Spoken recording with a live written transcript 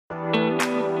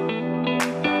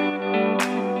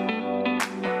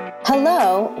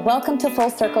Hello, welcome to Full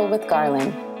Circle with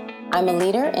Garland. I'm a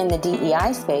leader in the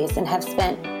DEI space and have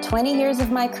spent 20 years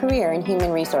of my career in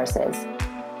human resources.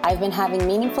 I've been having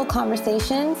meaningful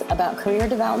conversations about career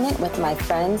development with my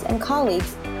friends and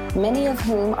colleagues, many of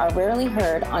whom are rarely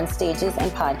heard on stages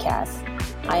and podcasts.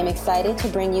 I am excited to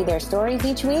bring you their stories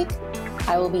each week.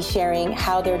 I will be sharing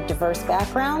how their diverse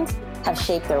backgrounds have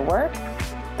shaped their work,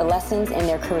 the lessons in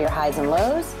their career highs and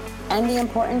lows, and the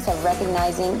importance of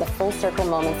recognizing the full circle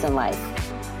moments in life.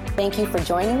 Thank you for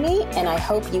joining me, and I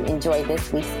hope you enjoy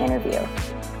this week's interview.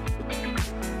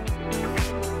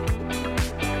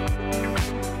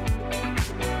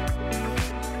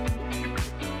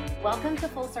 Welcome to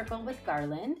Full Circle with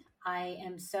Garland. I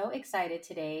am so excited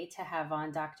today to have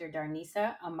on Dr.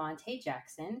 Darnisa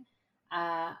Amante-Jackson.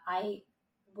 I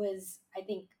was,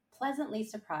 pleasantly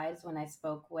surprised when I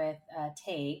spoke with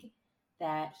Taig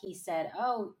that he said,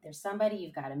 oh, there's somebody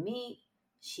you've got to meet.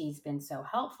 She's been so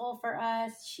helpful for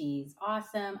us. She's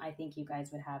awesome. I think you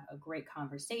guys would have a great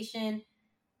conversation.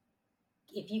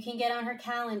 If you can get on her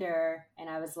calendar. And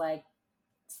I was like,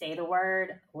 say the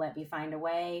word, let me find a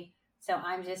way. So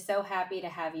I'm just so happy to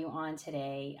have you on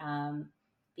today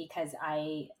because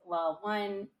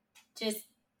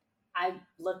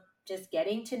just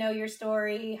getting to know your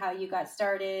story, how you got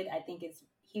started, I think is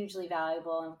hugely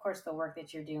valuable. And of course, the work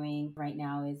that you're doing right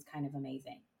now is kind of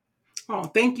amazing. Oh,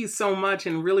 thank you so much.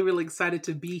 And really, really excited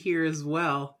to be here as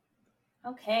well.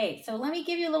 Okay, so let me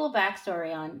give you a little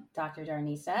backstory on Dr.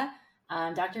 Darnisa.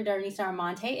 Dr. Darnisa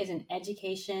Amante is an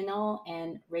educational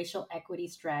and racial equity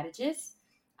strategist.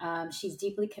 She's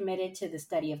deeply committed to the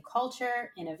study of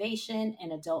culture, innovation,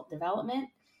 and adult development.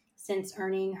 Since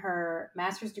earning her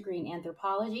master's degree in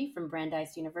anthropology from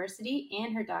Brandeis University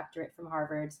and her doctorate from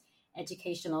Harvard's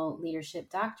Educational Leadership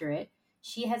Doctorate,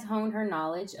 she has honed her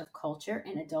knowledge of culture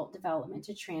and adult development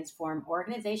to transform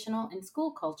organizational and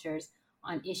school cultures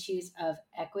on issues of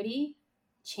equity,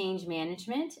 change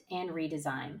management, and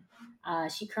redesign.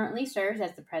 She currently serves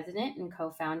as the president and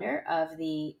co-founder of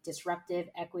the Disruptive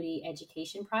Equity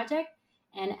Education Project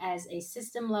and as a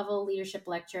system-level leadership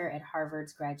lecturer at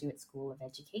Harvard's Graduate School of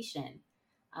Education.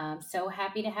 I'm so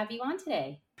happy to have you on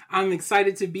today. I'm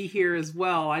excited to be here as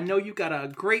well. I know you got a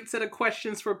great set of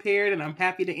questions prepared, and I'm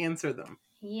happy to answer them.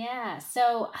 Yeah,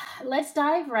 so let's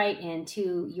dive right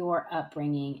into your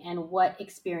upbringing and what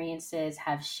experiences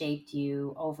have shaped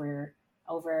you over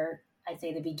I'd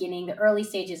say the early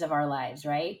stages of our lives,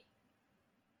 right?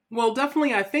 Well,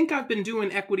 definitely, I think I've been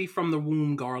doing equity from the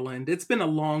womb, Garland. It's been a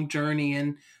long journey,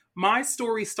 and my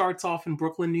story starts off in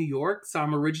Brooklyn, New York. So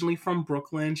I'm originally from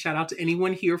Brooklyn. Shout out to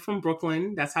anyone here from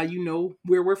Brooklyn. That's how you know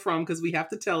where we're from, because we have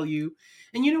to tell you.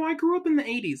 And, I grew up in the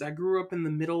 80s. I grew up in the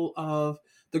middle of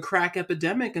the crack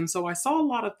epidemic. And so I saw a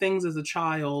lot of things as a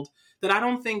child that I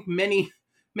don't think many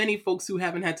folks who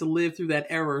haven't had to live through that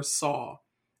era saw.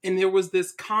 And there was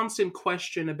this constant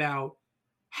question about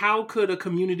how could a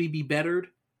community be bettered?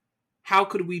 How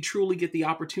could we truly get the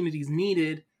opportunities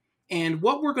needed? And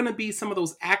what were going to be some of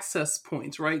those access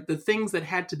points, right? The things that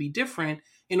had to be different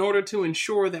in order to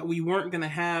ensure that we weren't going to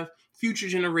have future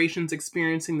generations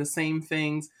experiencing the same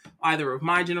things, either of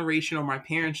my generation or my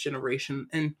parents' generation.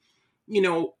 And,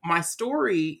 my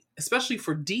story, especially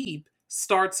for Deep,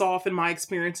 starts off in my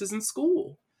experiences in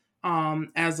school.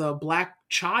 As a Black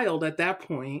child at that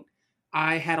point,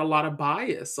 I had a lot of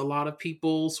bias. A lot of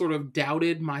people sort of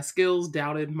doubted my skills,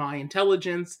 doubted my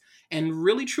intelligence, and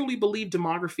really truly believed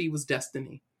demography was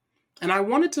destiny. And I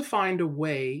wanted to find a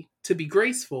way to be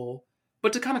graceful,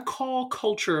 but to kind of call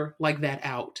culture like that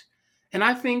out. And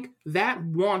I think that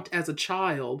want as a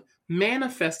child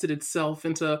manifested itself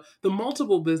into the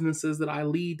multiple businesses that I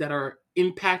lead that are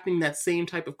impacting that same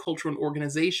type of culture and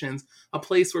organizations, a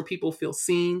place where people feel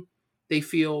seen, they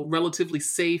feel relatively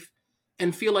safe,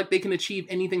 and feel like they can achieve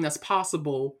anything that's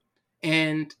possible.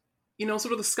 And,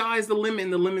 sort of the sky's the limit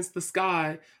and the limit's the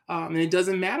sky. And it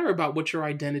doesn't matter about what your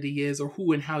identity is or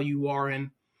who and how you are.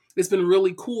 And it's been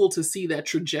really cool to see that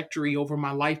trajectory over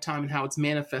my lifetime and how it's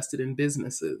manifested in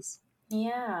businesses.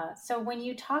 Yeah. So when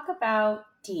you talk about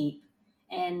Deep,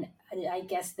 and I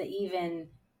guess the even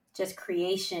just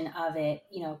creation of it,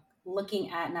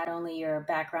 looking at not only your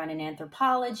background in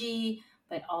anthropology,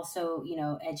 but also,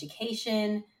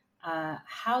 education,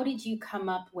 how did you come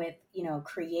up with,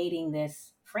 creating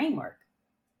this framework?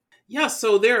 Yeah,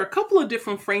 so there are a couple of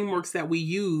different frameworks that we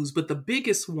use, but the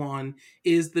biggest one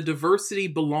is the Diversity,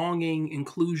 Belonging,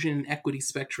 Inclusion, and Equity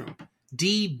Spectrum,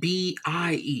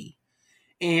 DBIE.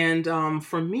 And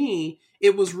for me,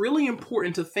 it was really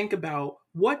important to think about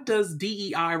what does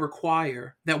DEI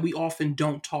require that we often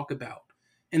don't talk about?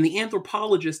 And the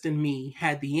anthropologist in me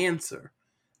had the answer.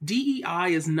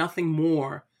 DEI is nothing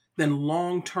more than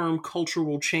long-term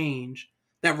cultural change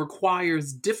that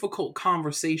requires difficult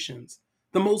conversations,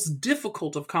 the most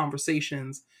difficult of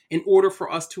conversations, in order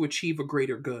for us to achieve a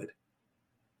greater good.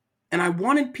 And I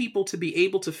wanted people to be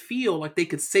able to feel like they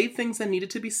could say things that needed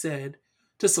to be said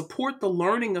to support the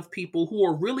learning of people who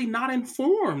are really not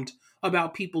informed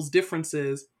about people's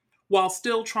differences while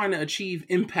still trying to achieve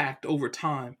impact over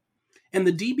time. And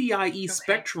the DBIE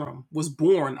spectrum was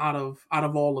born out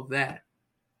of all of that.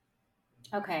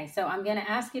 Okay, so I'm going to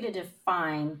ask you to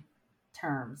define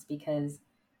terms, because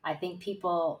I think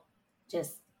people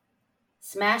just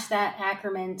smash that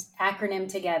acronym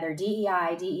together,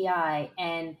 DEI,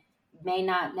 and may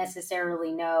not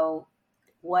necessarily know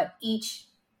what each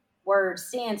word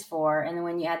stands for. And then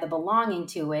when you add the belonging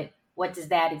to it, what does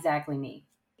that exactly mean?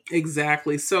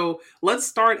 Exactly. So let's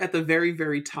start at the very,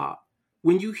 very top.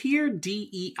 When you hear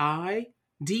DEI,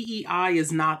 DEI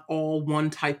is not all one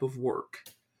type of work.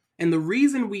 And the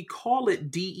reason we call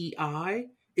it DEI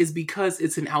is because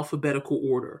it's in alphabetical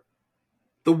order.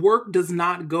 The work does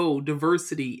not go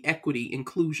diversity, equity,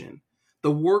 inclusion.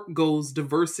 The work goes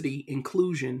diversity,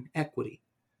 inclusion, equity.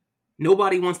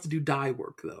 Nobody wants to do die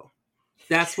work, though.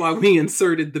 That's why we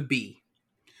inserted the B.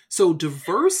 So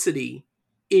diversity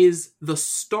is the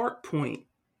start point.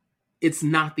 It's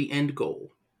not the end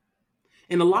goal.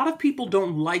 And a lot of people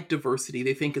don't like diversity.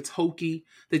 They think it's hokey.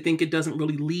 They think it doesn't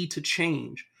really lead to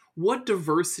change. What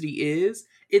diversity is,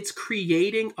 it's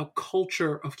creating a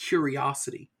culture of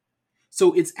curiosity.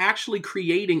 So it's actually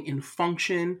creating in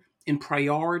function, in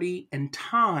priority, and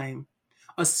time,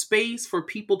 a space for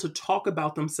people to talk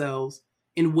about themselves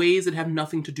in ways that have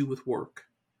nothing to do with work.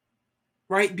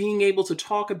 Right? Being able to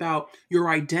talk about your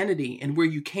identity and where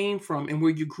you came from and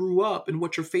where you grew up and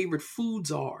what your favorite foods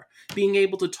are. Being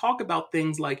able to talk about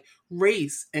things like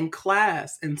race and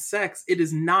class and sex. It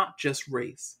is not just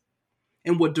race.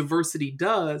 And what diversity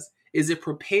does is it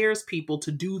prepares people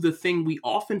to do the thing we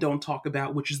often don't talk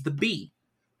about, which is the B,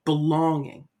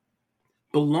 belonging.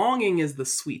 Belonging is the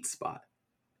sweet spot.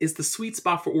 It's the sweet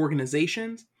spot for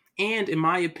organizations. And in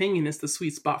my opinion, it's the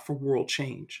sweet spot for world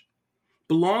change.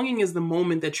 Belonging is the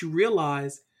moment that you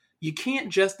realize you can't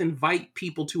just invite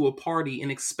people to a party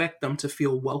and expect them to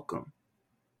feel welcome.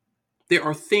 There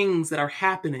are things that are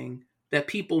happening that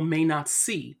people may not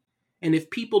see. And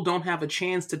if people don't have a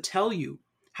chance to tell you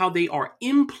how they are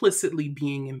implicitly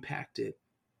being impacted,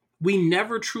 we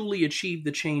never truly achieve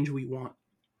the change we want.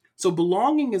 So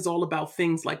belonging is all about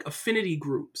things like affinity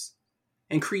groups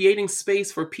and creating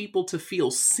space for people to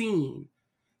feel seen.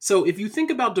 So if you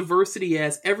think about diversity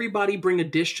as everybody bring a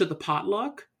dish to the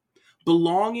potluck,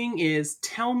 belonging is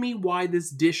tell me why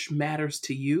this dish matters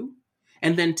to you,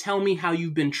 and then tell me how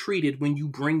you've been treated when you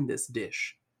bring this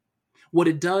dish. What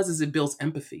it does is it builds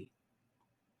empathy.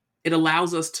 It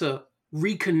allows us to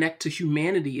reconnect to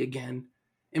humanity again.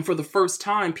 And for the first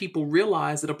time, people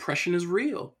realize that oppression is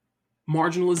real,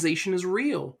 marginalization is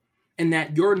real, and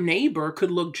that your neighbor could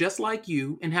look just like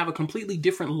you and have a completely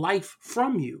different life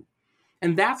from you.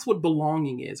 And that's what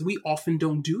belonging is. We often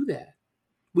don't do that.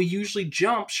 We usually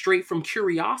jump straight from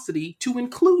curiosity to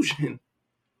inclusion.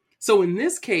 So in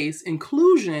this case,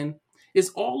 inclusion is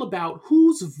all about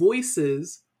whose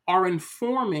voices are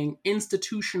informing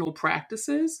institutional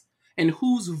practices and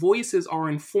whose voices are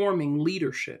informing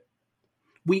leadership.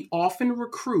 We often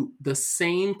recruit the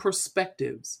same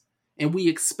perspectives and we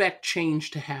expect change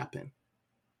to happen.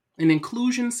 And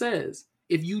inclusion says,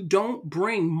 if you don't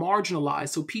bring marginalized,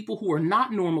 so people who are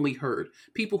not normally heard,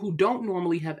 people who don't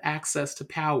normally have access to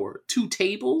power, to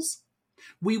tables,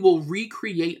 we will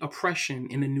recreate oppression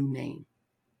in a new name.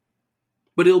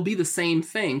 But it'll be the same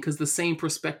thing because the same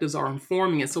perspectives are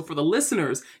informing it. So for the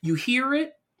listeners, you hear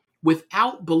it,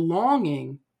 without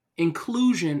belonging,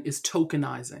 inclusion is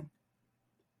tokenizing.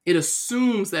 It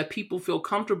assumes that people feel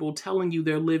comfortable telling you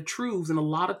their lived truths, and a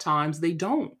lot of times they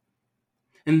don't.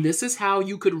 And this is how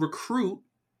you could recruit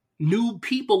new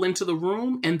people into the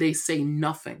room and they say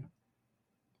nothing.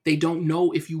 They don't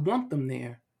know if you want them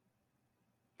there.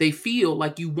 They feel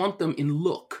like you want them in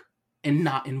look and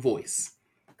not in voice.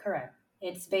 Correct.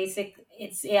 It's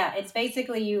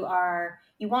basically you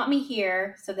want me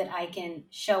here so that I can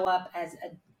show up as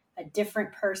a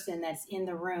different person that's in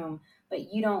the room,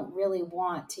 but you don't really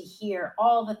want to hear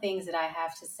all the things that I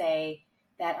have to say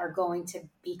that are going to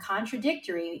be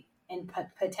contradictory and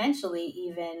potentially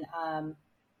even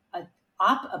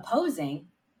opposing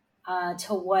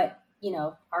to what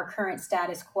our current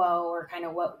status quo, or kind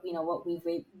of what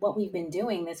we've been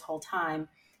doing this whole time.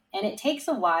 And it takes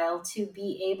a while to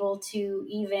be able to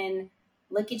even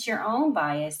look at your own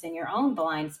bias and your own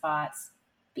blind spots,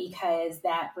 because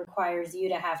that requires you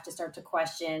to have to start to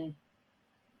question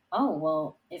oh,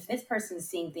 well, if this person's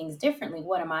seeing things differently,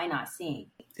 what am I not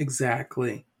seeing?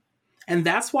 Exactly. And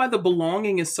that's why the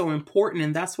belonging is so important.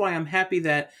 And that's why I'm happy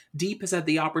that Deep has had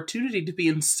the opportunity to be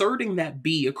inserting that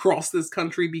B across this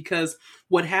country, because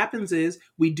what happens is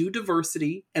we do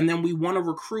diversity and then we want to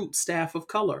recruit staff of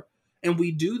color. And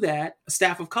we do that,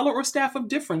 staff of color or staff of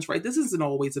difference, right? This isn't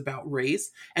always about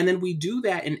race. And then we do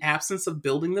that in absence of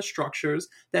building the structures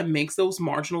that makes those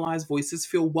marginalized voices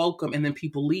feel welcome. And then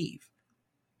people leave.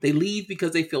 They leave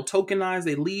because they feel tokenized.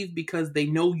 They leave because they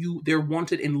know they're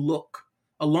wanted in look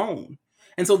alone.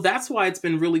 And so that's why it's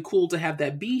been really cool to have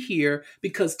that be here,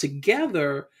 because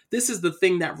together, this is the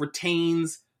thing that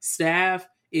retains staff.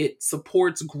 It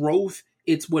supports growth.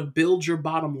 It's what builds your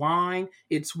bottom line.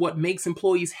 It's what makes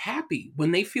employees happy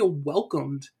when they feel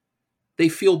welcomed, they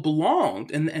feel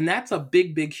belonged. And that's a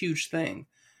big, big, huge thing.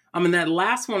 And that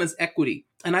last one is equity.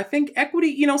 And I think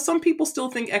equity, some people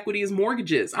still think equity is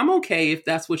mortgages. I'm okay if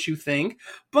that's what you think,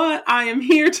 but I am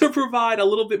here to provide a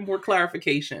little bit more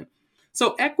clarification.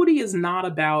 So equity is not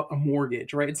about a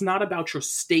mortgage, right? It's not about your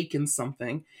stake in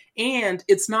something, and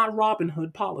it's not Robin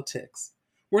Hood politics.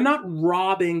 We're not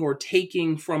robbing or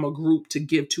taking from a group to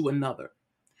give to another.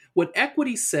 What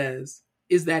equity says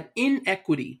is that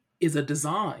inequity is a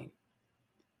design.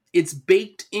 It's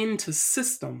baked into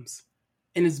systems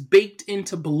and it's baked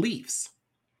into beliefs.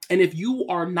 And if you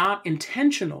are not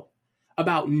intentional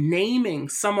about naming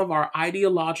some of our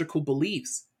ideological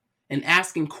beliefs and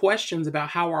asking questions about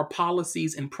how our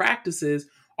policies and practices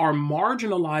are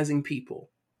marginalizing people,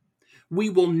 we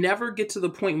will never get to the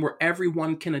point where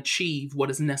everyone can achieve what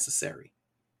is necessary.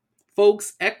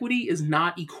 Folks, equity is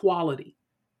not equality.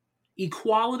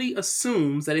 Equality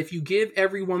assumes that if you give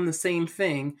everyone the same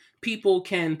thing, people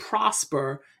can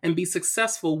prosper and be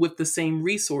successful with the same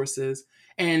resources.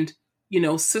 And,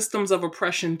 systems of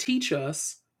oppression teach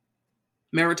us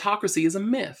meritocracy is a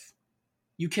myth.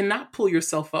 You cannot pull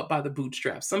yourself up by the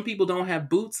bootstraps. Some people don't have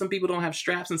boots, some people don't have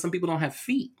straps, and some people don't have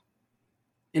feet.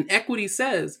 And equity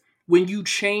says when you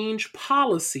change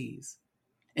policies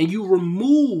and you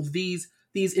remove these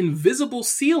invisible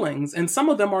ceilings, and some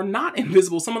of them are not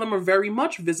invisible, some of them are very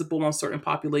much visible on certain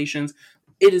populations,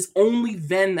 it is only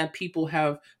then that people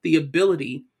have the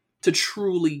ability to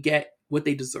truly get what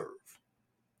they deserve.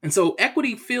 And so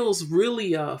equity feels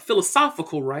really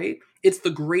philosophical, right? It's the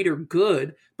greater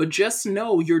good, but just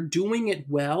know you're doing it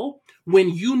well when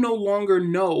you no longer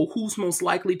know who's most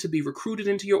likely to be recruited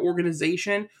into your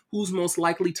organization, who's most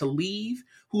likely to leave,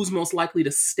 who's most likely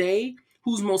to stay,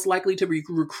 who's most likely to be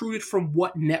recruited from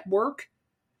what network.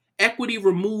 Equity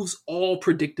removes all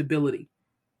predictability.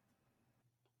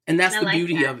 And that's the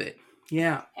beauty of it.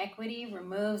 Yeah. Equity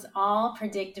removes all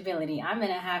predictability. I'm going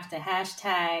to have to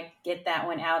hashtag get that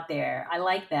one out there. I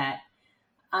like that.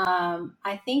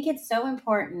 I think it's so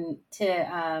important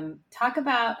to talk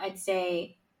about, I'd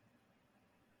say,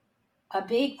 a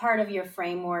big part of your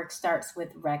framework starts with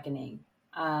reckoning.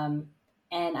 And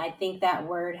I think that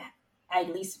word,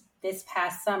 at least this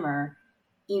past summer,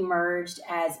 emerged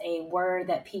as a word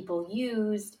that people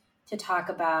used to talk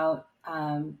about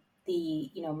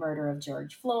the murder of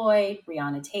George Floyd,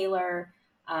 Breonna Taylor.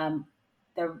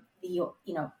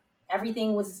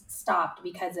 Everything was stopped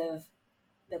because of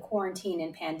the quarantine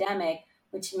and pandemic,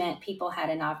 which meant people had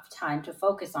enough time to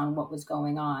focus on what was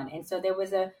going on. And so there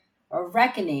was a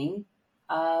reckoning,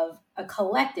 of a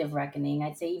collective reckoning,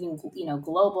 I'd say even,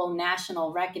 global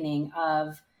national reckoning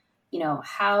of,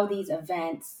 how these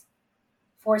events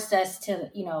forced us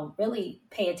to, really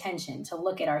pay attention, to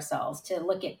look at ourselves, to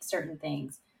look at certain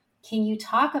things. Can you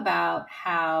talk about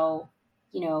how,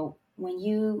 when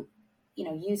you,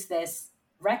 use this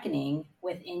reckoning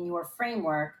within your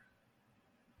framework,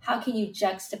 how can you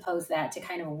juxtapose that to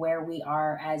kind of where we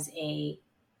are as a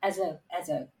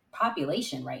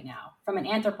population right now from an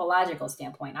anthropological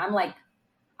standpoint?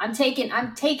 I'm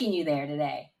taking you there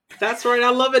today. That's right. I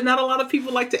love it. Not a lot of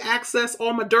people like to access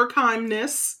all my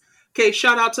Durkheimness. Okay,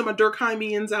 shout out to my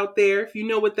Durkheimians out there. If you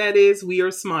know what that is, we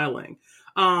are smiling.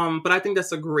 But I think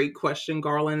that's a great question,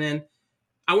 Garland. And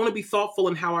I want to be thoughtful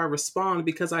in how I respond,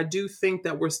 because I do think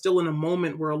that we're still in a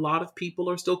moment where a lot of people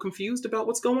are still confused about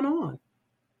what's going on.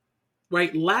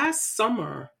 Right? Last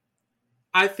summer,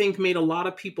 I think made a lot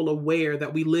of people aware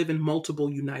that we live in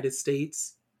multiple United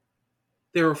States.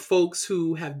 There are folks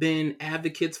who have been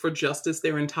advocates for justice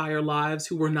their entire lives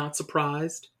who were not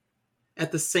surprised.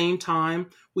 At the same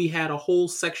time, we had a whole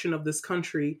section of this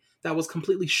country that was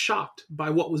completely shocked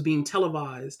by what was being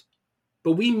televised.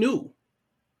 But we knew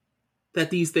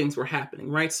that these things were happening,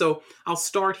 right? So I'll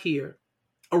start here.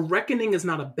 A reckoning is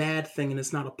not a bad thing and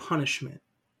it's not a punishment.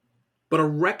 But a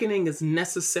reckoning is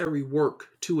necessary work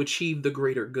to achieve the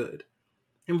greater good.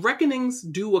 And reckonings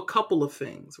do a couple of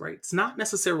things, right? It's not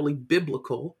necessarily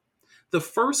biblical. The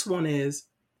first one is,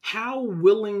 how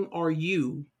willing are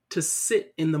you to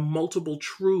sit in the multiple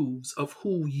truths of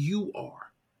who you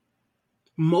are?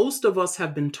 Most of us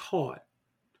have been taught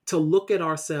to look at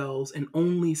ourselves and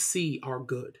only see our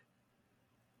good.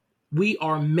 We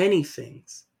are many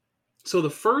things. So the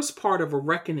first part of a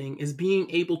reckoning is being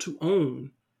able to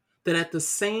own that at the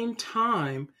same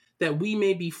time that we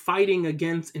may be fighting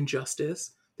against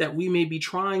injustice, that we may be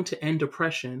trying to end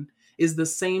oppression, is the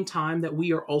same time that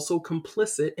we are also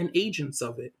complicit and agents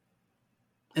of it,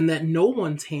 and that no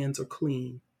one's hands are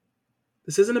clean.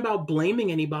 This isn't about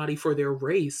blaming anybody for their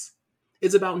race.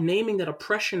 It's about naming that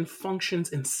oppression functions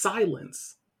in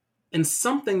silence, and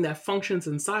something that functions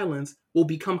in silence will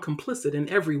become complicit in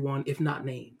everyone if not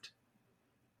named.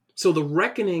 So the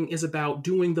reckoning is about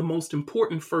doing the most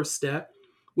important first step,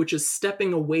 which is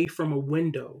stepping away from a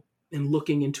window and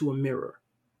looking into a mirror.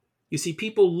 You see,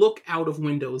 people look out of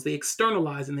windows, they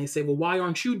externalize and they say, well, why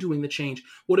aren't you doing the change?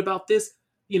 What about this,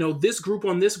 this group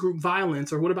on this group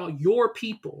violence? Or what about your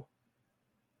people?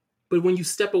 But when you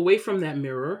step away from that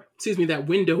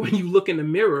window, and you look in the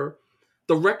mirror,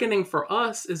 the reckoning for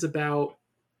us is about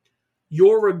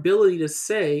your ability to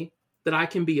say that I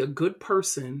can be a good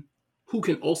person who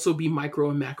can also be micro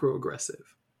and macro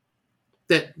aggressive.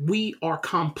 That we are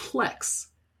complex.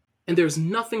 And there's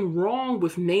nothing wrong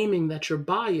with naming that you're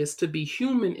biased. To be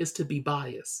human is to be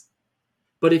biased.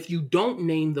 But if you don't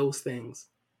name those things,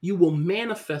 you will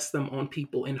manifest them on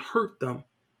people and hurt them,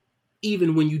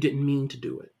 even when you didn't mean to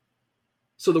do it.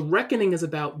 So the reckoning is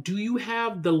about, do you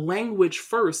have the language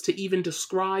first to even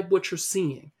describe what you're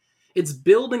seeing? It's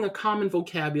building a common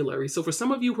vocabulary. So for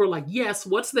some of you who are like, yes,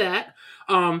 what's that?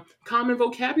 Common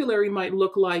vocabulary might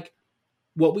look like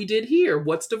what we did here.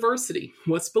 What's diversity?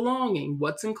 What's belonging?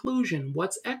 What's inclusion?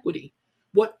 What's equity?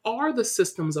 What are the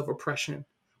systems of oppression?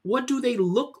 What do they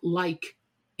look like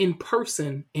in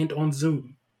person and on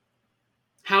Zoom?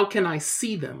 How can I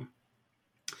see them?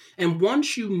 And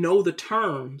once you know the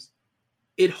terms,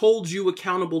 it holds you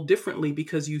accountable differently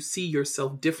because you see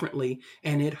yourself differently,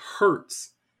 and it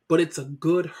hurts, but it's a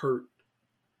good hurt.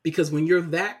 Because when you're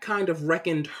that kind of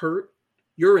reckoned hurt,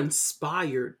 you're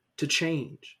inspired to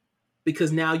change.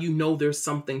 Because now you know there's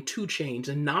something to change,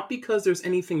 and not because there's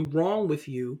anything wrong with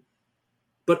you,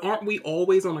 but aren't we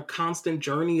always on a constant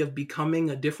journey of becoming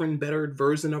a different, better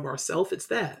version of ourselves? It's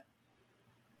that.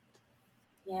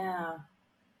 Yeah.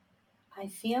 I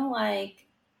feel like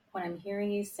what I'm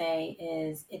hearing you say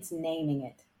is it's naming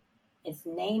it. It's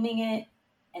naming it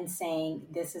and saying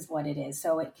this is what it is.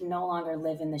 So it can no longer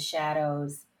live in the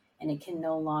shadows, and it can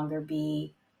no longer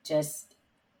be just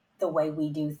the way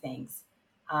we do things.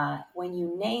 When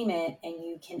you name it and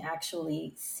you can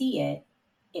actually see it,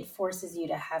 it forces you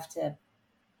to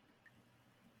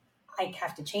I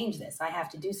have to change this. I have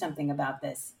to do something about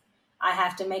this. I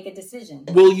have to make a decision.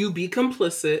 Will you be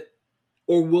complicit,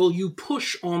 or will you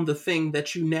push on the thing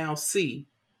that you now see?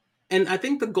 And I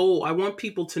think the goal, I want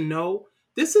people to know,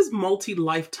 this is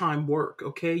multi-lifetime work,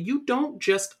 okay? You don't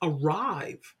just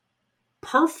arrive.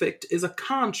 Perfect is a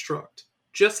construct,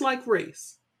 just like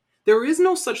race. There is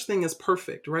no such thing as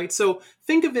perfect, right? So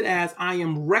think of it as, I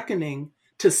am reckoning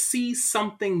to see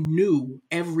something new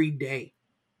every day,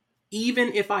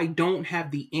 even if I don't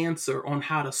have the answer on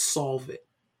how to solve it.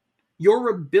 Your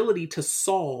ability to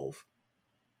solve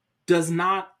does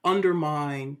not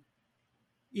undermine,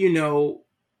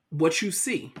 what you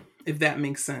see, if that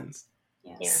makes sense.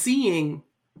 Yeah. Seeing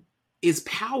is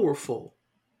powerful.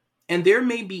 And there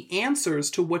may be answers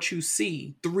to what you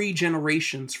see 3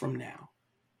 generations from now.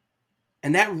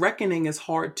 And that reckoning is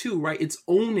hard too, right? It's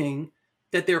owning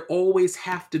that there always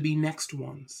have to be next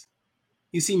ones.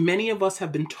 You see, many of us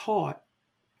have been taught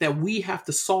that we have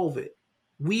to solve it.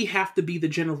 We have to be the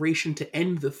generation to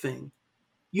end the thing.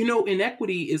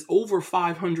 Inequity is over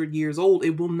 500 years old.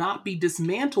 It will not be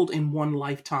dismantled in one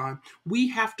lifetime. We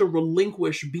have to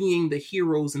relinquish being the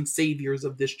heroes and saviors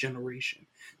of this generation.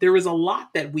 There is a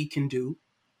lot that we can do,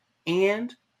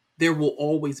 and there will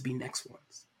always be next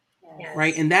ones. Yes.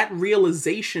 Right? And that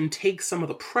realization takes some of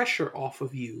the pressure off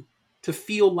of you to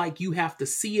feel like you have to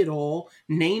see it all,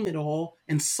 name it all,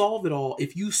 and solve it all.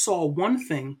 If you saw one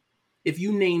thing, if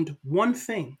you named one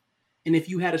thing, and if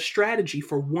you had a strategy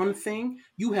for one thing,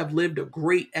 you have lived a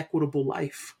great, equitable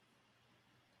life.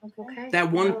 Okay.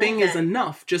 That one thing is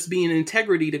enough. Just be in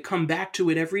integrity to come back to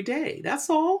it every day. That's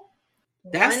all.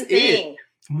 That's it.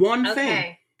 One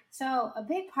thing. So a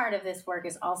big part of this work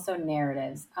is also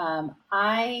narratives.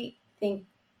 I think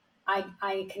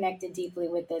I connected deeply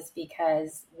with this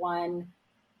because, one,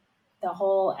 the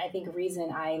whole, I think,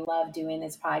 reason I love doing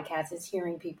this podcast is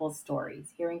hearing people's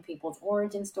stories, hearing people's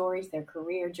origin stories, their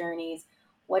career journeys.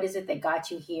 What is it that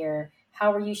got you here?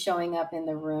 How are you showing up in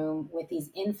the room with these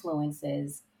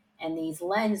influences and these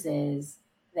lenses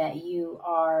that you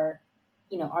are,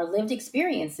 are lived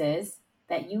experiences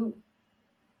that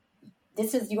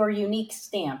this is your unique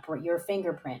stamp or your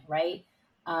fingerprint, right?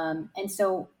 And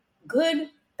so good,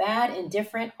 bad,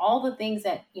 indifferent, all the things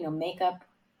that, make up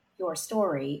your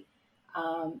story,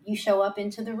 you show up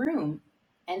into the room.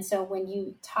 And so when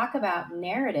you talk about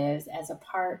narratives as a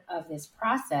part of this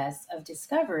process of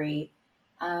discovery,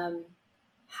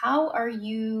 how are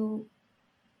you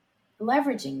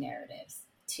leveraging narratives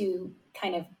to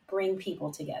kind of bring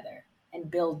people together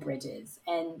and build bridges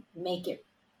and make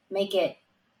it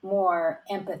more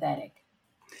empathetic?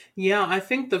 Yeah, I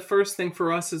think the first thing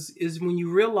for us is when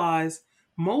you realize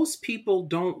most people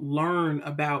don't learn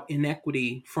about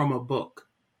inequity from a book.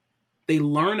 They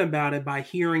learn about it by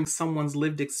hearing someone's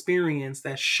lived experience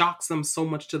that shocks them so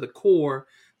much to the core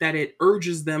that it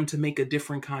urges them to make a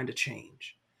different kind of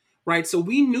change. Right? So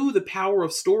we knew the power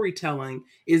of storytelling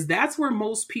is that's where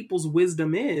most people's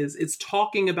wisdom is. It's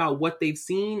talking about what they've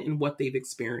seen and what they've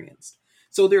experienced.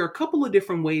 So there are a couple of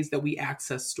different ways that we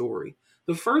access story.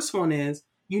 The first one is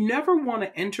you never want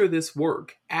to enter this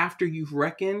work after you've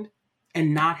reckoned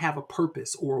and not have a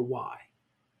purpose or a why.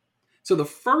 So the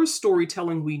first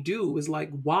storytelling we do is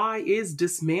like, why is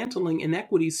dismantling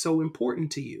inequity so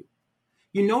important to you?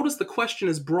 You notice the question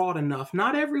is broad enough.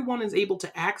 Not everyone is able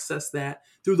to access that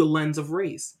through the lens of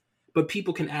race, but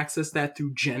people can access that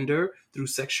through gender, through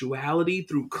sexuality,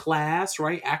 through class,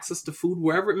 right? Access to food,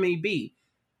 wherever it may be.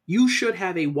 You should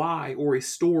have a why or a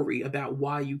story about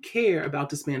why you care about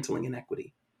dismantling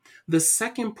inequity. The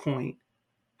second point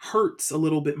hurts a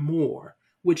little bit more,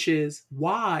 which is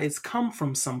whys come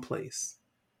from someplace.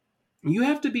 You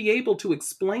have to be able to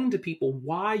explain to people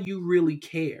why you really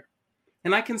care.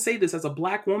 And I can say this as a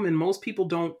Black woman, most people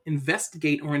don't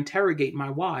investigate or interrogate my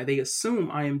why. They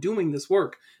assume I am doing this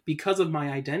work because of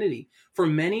my identity. For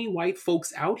many white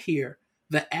folks out here,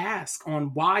 the ask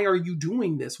on why are you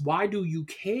doing this? Why do you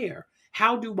care?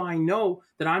 How do I know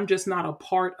that I'm just not a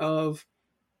part of,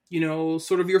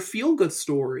 sort of your feel good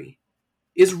story?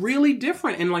 Is really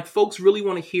different, and like folks really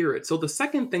want to hear it. So the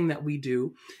second thing that we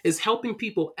do is helping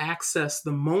people access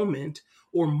the moment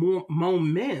or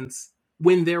moments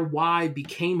when their why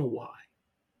became a why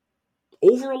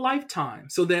over a lifetime,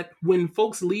 so that when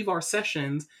folks leave our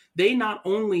sessions, they not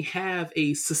only have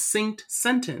a succinct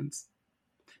sentence,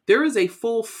 there is a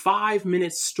full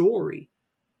 5-minute story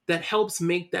that helps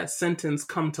make that sentence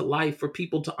come to life for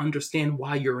people to understand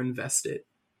why you're invested.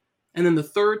 And then the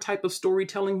third type of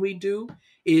storytelling we do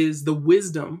is the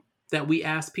wisdom that we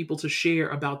ask people to share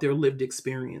about their lived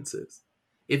experiences.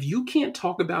 If you can't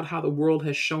talk about how the world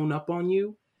has shown up on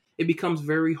you, it becomes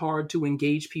very hard to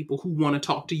engage people who want to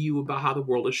talk to you about how the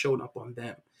world has shown up on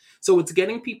them. So it's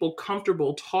getting people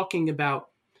comfortable talking about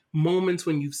moments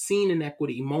when you've seen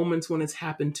inequity, moments when it's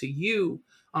happened to you,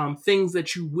 things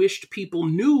that you wished people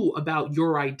knew about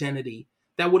your identity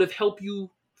that would have helped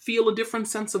you feel a different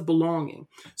sense of belonging.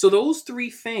 So those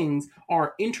three things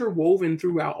are interwoven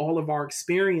throughout all of our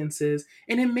experiences,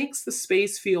 and it makes the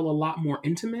space feel a lot more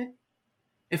intimate.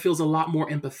 It feels a lot more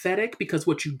empathetic, because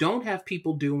what you don't have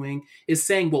people doing is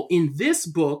saying, well, in this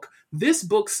book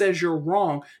says you're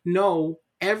wrong. No,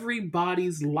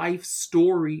 everybody's life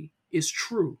story is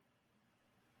true.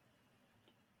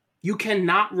 You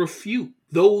cannot refute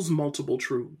those multiple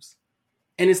truths.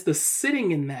 And it's the sitting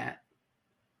in that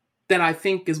I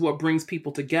think is what brings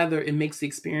people together. It makes the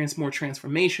experience more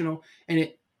transformational, and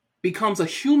it becomes a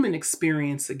human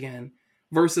experience again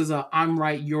versus a I'm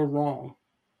right, you're wrong.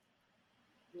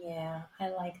 Yeah, I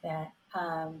like that.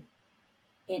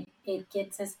 It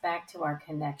gets us back to our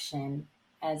connection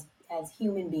as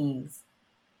human beings,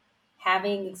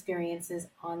 having experiences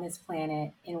on this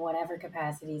planet in whatever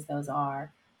capacities those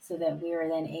are, so that we are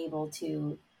then able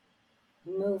to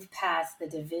move past the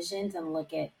divisions and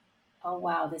look at, oh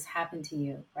wow, this happened to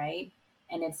you, right?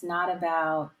 And it's not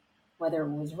about whether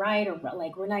it was right or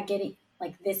like, we're not getting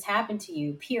like, this happened to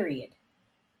you, period.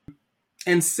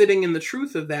 And sitting in the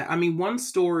truth of that. I mean, one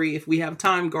story, if we have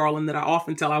time, Garland, that I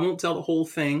often tell, I won't tell the whole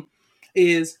thing,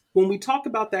 is when we talk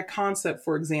about that concept,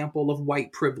 for example, of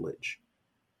white privilege.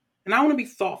 And I want to be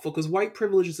thoughtful, because white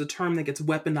privilege is a term that gets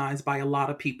weaponized by a lot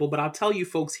of people. But I'll tell you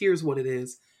folks, here's what it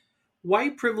is.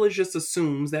 White privilege just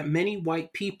assumes that many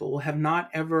white people have not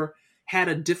ever had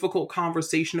a difficult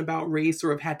conversation about race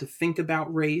or have had to think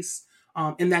about race,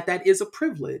 and that is a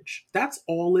privilege. That's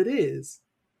all it is.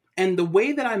 And the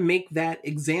way that I make that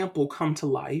example come to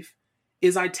life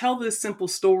is I tell this simple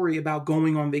story about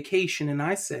going on vacation, and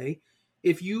I say,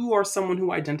 if you are someone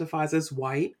who identifies as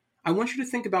white, I want you to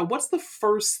think about what's the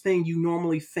first thing you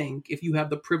normally think if you have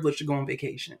the privilege to go on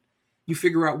vacation. You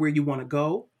figure out where you want to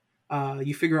go.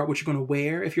 You figure out what you're going to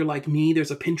wear. If you're like me,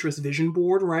 there's a Pinterest vision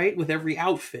board, right, with every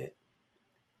outfit.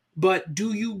 But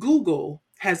do you Google,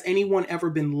 has anyone ever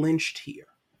been lynched here?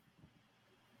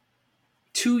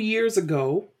 2 years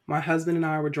ago, my husband and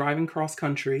I were driving cross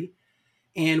country,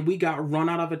 and we got run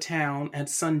out of a town at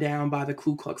sundown by the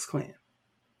Ku Klux Klan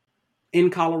in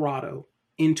Colorado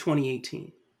in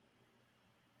 2018.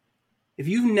 If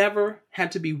you've never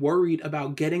had to be worried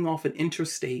about getting off an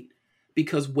interstate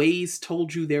because Waze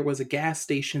told you there was a gas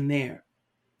station there,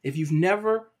 if you've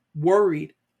never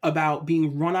worried about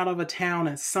being run out of a town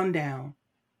at sundown,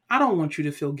 I don't want you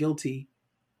to feel guilty.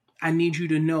 I need you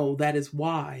to know that is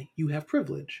why you have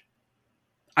privilege.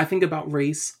 I think about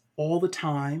race all the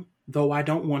time, though I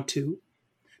don't want to,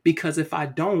 because if I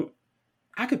don't,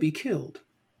 I could be killed.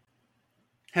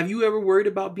 Have you ever worried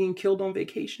about being killed on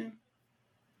vacation?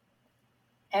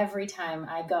 Every time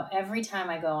I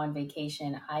go on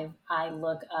vacation, I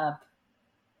look up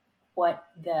what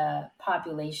the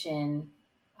population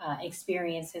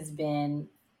experience has been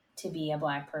to be a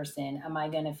Black person. Am I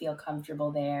going to feel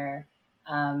comfortable there?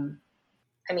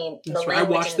 I mean, that's right. I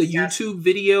watched the YouTube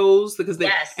videos because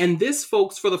and this,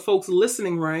 folks, for the folks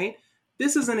listening, right?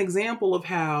 This is an example of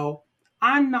how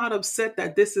I'm not upset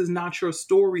that this is not your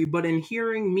story, but in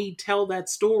hearing me tell that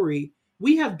story,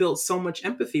 we have built so much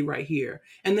empathy right here.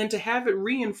 And then to have it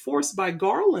reinforced by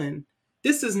Garland,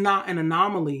 this is not an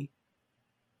anomaly.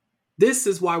 This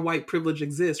is why white privilege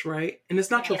exists, right? And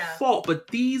it's not your fault, but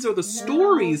these are the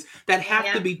stories that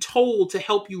have to be told to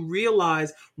help you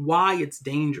realize why it's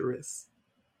dangerous.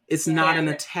 It's not an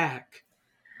attack.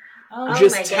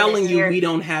 Just telling you we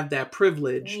don't have that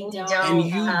privilege. And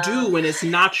you do, and it's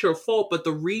not your fault. But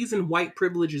the reason white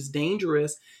privilege is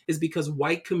dangerous is because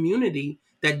white community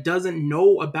that doesn't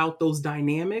know about those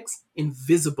dynamics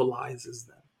invisibilizes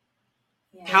them.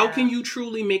 Yeah. How can you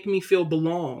truly make me feel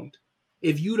belonged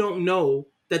if you don't know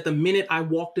that the minute I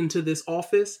walked into this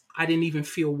office, I didn't even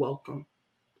feel welcome?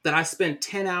 That I spent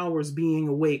 10 hours being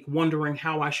awake wondering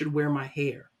how I should wear my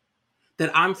hair?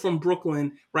 That I'm from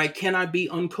Brooklyn, right? Can I be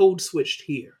uncode switched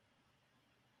here?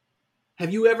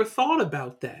 Have you ever thought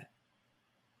about that?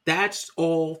 That's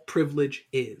all privilege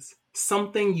is.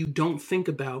 Something you don't think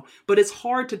about, but it's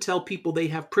hard to tell people they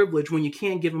have privilege when you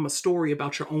can't give them a story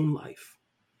about your own life.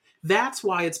 That's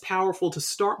why it's powerful to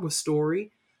start with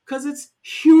story, because it's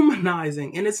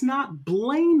humanizing and it's not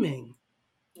blaming.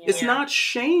 Yeah. It's not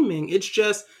shaming. It's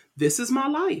just, this is my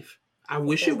life. I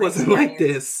wish it wasn't like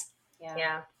this.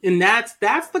 Yeah. And that's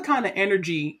the kind of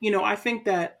energy, I think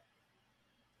that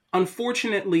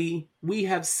unfortunately we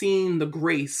have seen the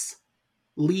grace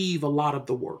leave a lot of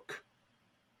the work.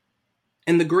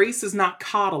 And the grace is not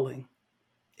coddling.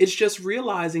 It's just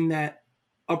realizing that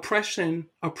oppression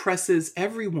oppresses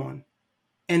everyone.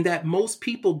 And that most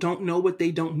people don't know what they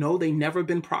don't know. They've never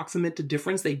been proximate to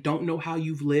difference. They don't know how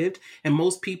you've lived. And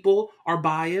most people are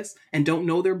biased and don't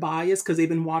know they're biased because they've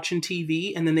been watching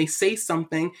TV and then they say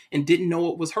something and didn't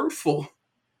know it was hurtful.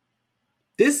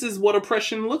 This is what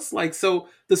oppression looks like. So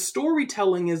the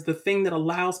storytelling is the thing that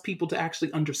allows people to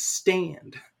actually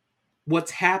understand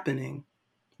what's happening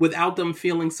without them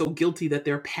feeling so guilty that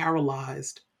they're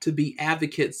paralyzed to be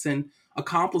advocates and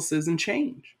accomplices in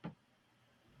change.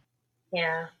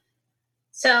 Yeah.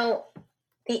 So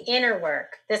the inner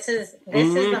work, this is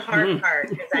the hard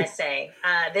part, as I say.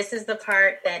 This is the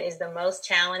part that is the most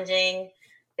challenging.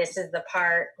 This is the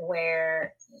part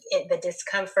where the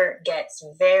discomfort gets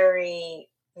very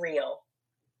real.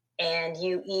 And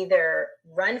you either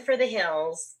run for the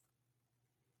hills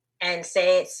and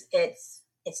say it's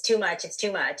too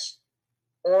much,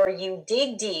 or you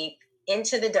dig deep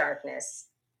into the darkness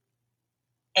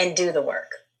and do the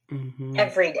work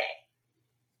every day.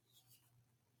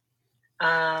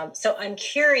 So I'm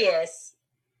curious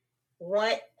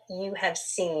what you have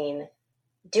seen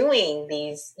doing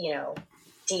these,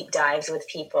 deep dives with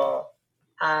people.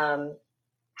 How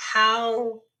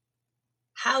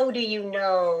do you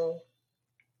know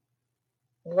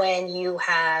when you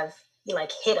have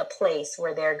hit a place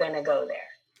where they're going to go there?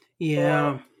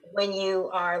 Yeah. Or when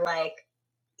you are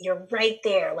you're right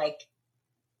there,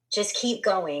 just keep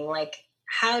going.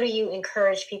 How do you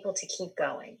encourage people to keep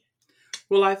going?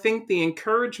 Well, I think the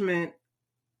encouragement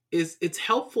it's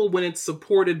helpful when it's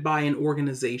supported by an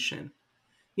organization.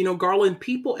 Garland,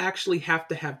 people actually have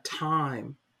to have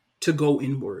time to go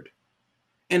inward.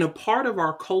 And a part of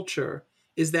our culture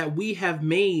is that we have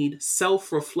made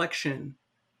self-reflection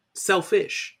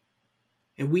selfish.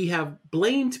 And we have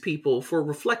blamed people for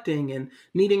reflecting and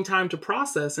needing time to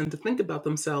process and to think about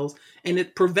themselves. And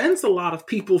it prevents a lot of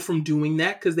people from doing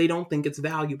that because they don't think it's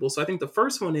valuable. So I think the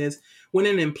first one is when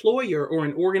an employer or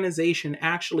an organization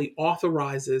actually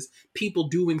authorizes people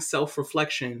doing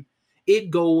self-reflection, it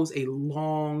goes a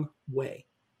long way.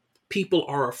 People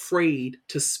are afraid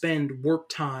to spend work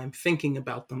time thinking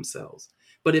about themselves.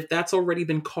 But if that's already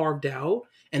been carved out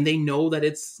and they know that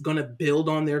it's going to build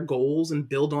on their goals and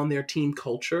build on their team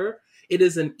culture, it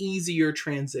is an easier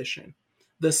transition.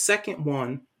 The second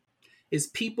one is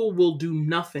people will do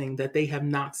nothing that they have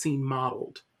not seen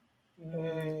modeled.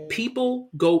 People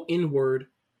go inward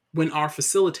when our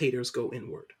facilitators go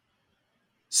inward.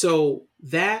 So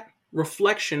that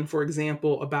reflection, for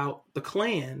example, about the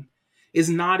Klan is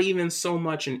not even so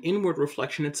much an inward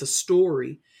reflection, it's a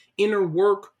story. Inner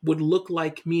work would look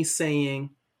like me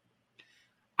saying,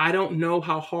 I don't know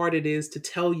how hard it is to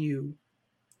tell you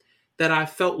that I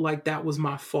felt like that was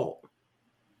my fault.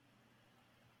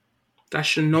 I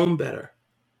should have known better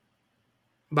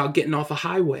about getting off a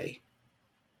highway.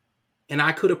 And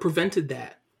I could have prevented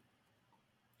that.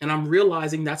 And I'm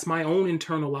realizing that's my own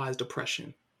internalized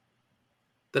oppression.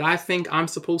 That I think I'm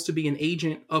supposed to be an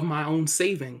agent of my own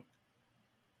saving.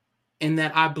 And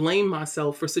that I blame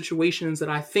myself for situations that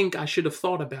I think I should have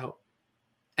thought about,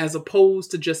 as opposed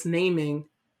to just naming,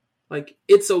 like,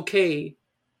 it's okay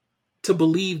to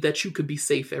believe that you could be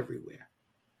safe everywhere.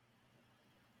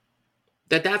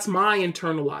 That's my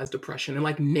internalized oppression, and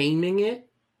like naming it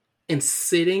and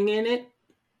sitting in it.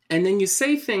 And then you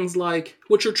say things like,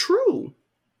 which are true.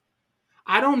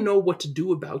 I don't know what to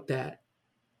do about that,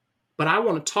 but I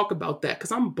want to talk about that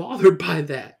because I'm bothered by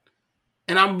that.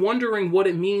 And I'm wondering what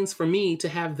it means for me to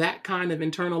have that kind of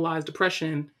internalized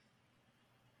oppression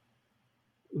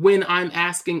when I'm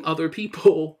asking other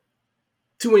people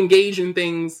to engage in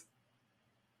things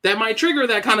that might trigger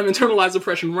that kind of internalized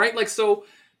oppression, right? Like, so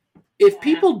if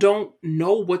people don't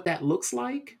know what that looks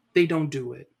like, they don't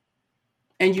do it.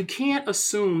 And you can't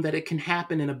assume that it can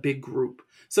happen in a big group.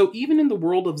 So even in the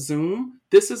world of Zoom,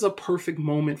 this is a perfect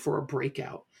moment for a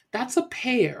breakout. That's a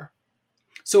pair.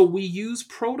 So we use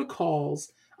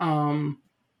protocols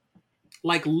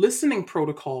like listening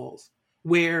protocols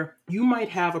where you might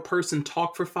have a person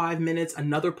talk for 5 minutes,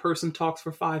 another person talks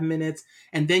for 5 minutes,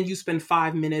 and then you spend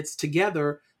 5 minutes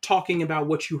together talking about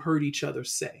what you heard each other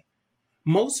say.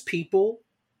 Most people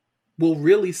will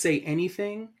really say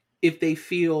anything if they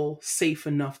feel safe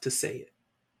enough to say it.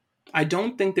 I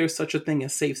don't think there's such a thing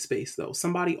as safe space, though.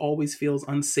 Somebody always feels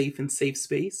unsafe in safe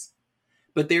space.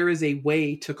 But there is a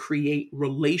way to create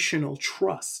relational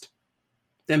trust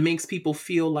that makes people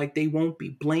feel like they won't be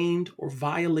blamed or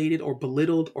violated or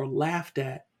belittled or laughed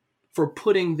at for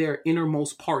putting their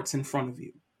innermost parts in front of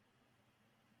you.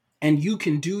 And you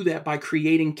can do that by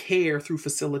creating care through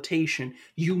facilitation.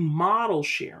 You model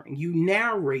sharing, you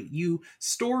narrate, you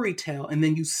storytell, and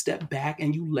then you step back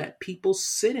and you let people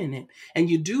sit in it. And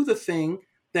you do the thing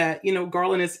that,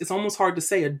 Garland, it's almost hard to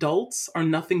say. Adults are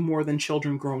nothing more than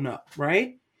children grown up,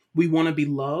 right? We want to be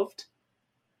loved.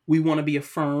 We want to be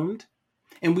affirmed.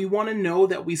 And we want to know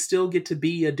that we still get to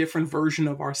be a different version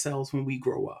of ourselves when we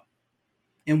grow up.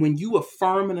 And when you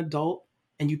affirm an adult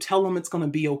and you tell them it's going to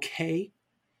be okay,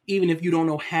 even if you don't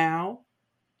know how,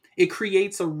 it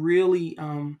creates a really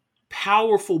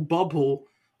powerful bubble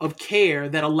of care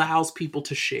that allows people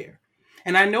to share.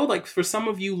 And I know, like, for some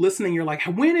of you listening, you're like,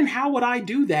 when and how would I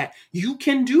do that? You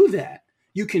can do that.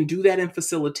 You can do that in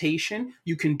facilitation.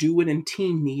 You can do it in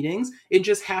team meetings. It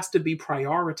just has to be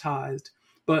prioritized.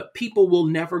 But people will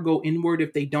never go inward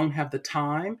if they don't have the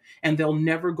time, and they'll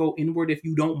never go inward if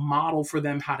you don't model for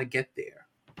them how to get there.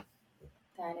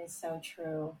 That is so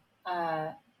true.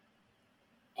 And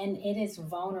it is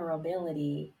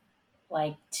vulnerability,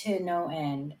 like, to no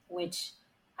end, which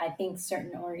I think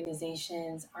certain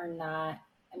organizations are not.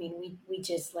 I mean, we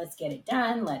just, let's get it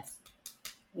done.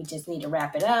 We just need to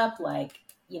wrap it up. Like,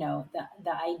 the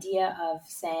idea of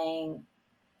saying,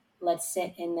 let's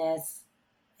sit in this.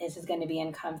 This is going to be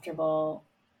uncomfortable.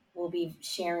 We'll be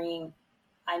sharing.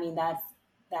 I mean,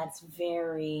 that's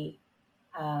very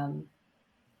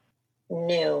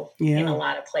new in a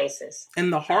lot of places.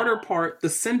 And the harder part, the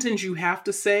sentence you have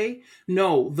to say,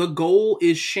 no, the goal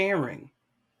is sharing.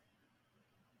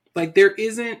 Like, there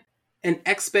isn't an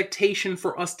expectation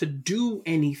for us to do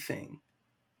anything,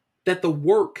 that the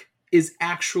work is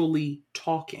actually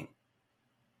talking.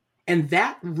 And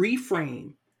that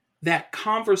reframe, that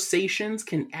conversations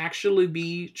can actually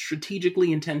be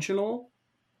strategically intentional,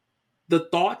 the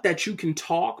thought that you can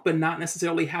talk but not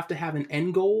necessarily have to have an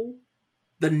end goal,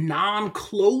 the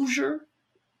non-closure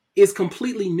is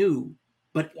completely new,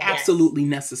 but absolutely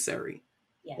necessary.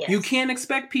 Yes. You can't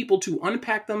expect people to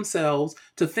unpack themselves,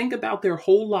 to think about their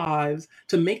whole lives,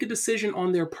 to make a decision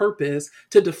on their purpose,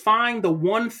 to define the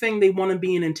one thing they want to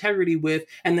be in integrity with,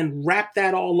 and then wrap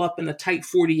that all up in a tight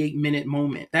 48-minute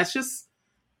moment. That's a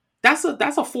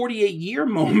 48-year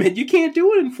moment. You can't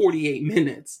do it in 48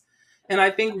 minutes. And I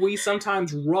think we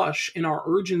sometimes rush in our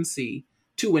urgency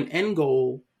to an end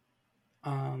goal,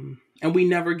 and we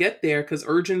never get there because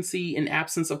urgency in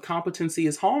absence of competency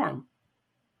is harm.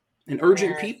 And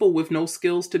urgent people with no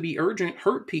skills to be urgent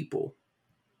hurt people.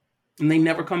 And they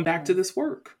never come back to this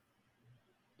work.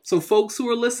 So folks who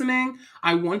are listening,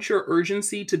 I want your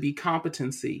urgency to be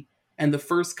competency. And the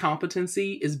first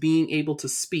competency is being able to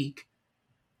speak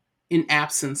in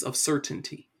absence of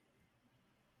certainty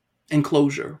and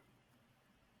closure.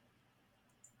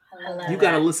 You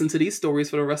got to listen to these stories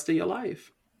for the rest of your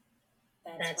life.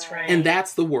 That's right. And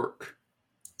that's the work.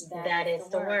 That is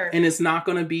the work. And it's not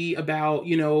going to be about,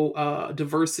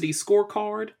 diversity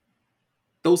scorecard.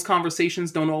 Those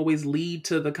conversations don't always lead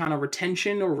to the kind of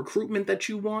retention or recruitment that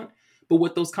you want. But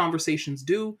what those conversations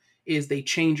do is they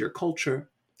change your culture.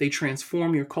 They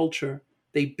transform your culture.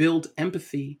 They build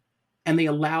empathy. And they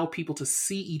allow people to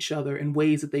see each other in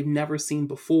ways that they've never seen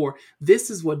before. This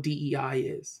is what DEI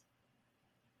is.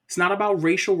 It's not about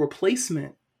racial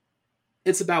replacement.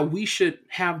 It's about we should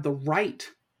have the right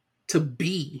to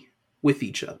be with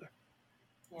each other.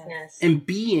 Yes. And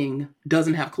being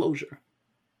doesn't have closure.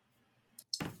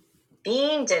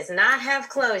 Being does not have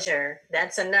closure.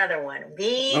 That's another one.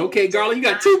 Being. Okay, Garland, you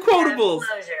got 2 quotables.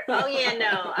 Oh yeah,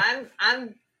 no,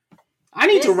 I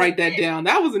need to write that down.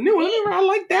 That was a new one. I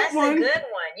like that one. That's a good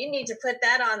one. You need to put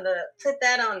that on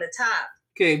the top.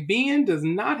 Okay, being does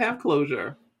not have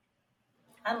closure.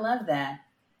 I love that.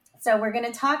 So we're going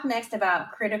to talk next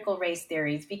about critical race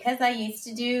theories because I used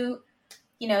to do,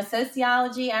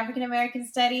 sociology, African American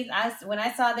studies. When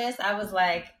I saw this, I was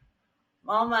like,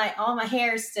 all my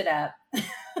hairs stood up.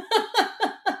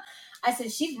 I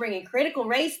said, she's bringing critical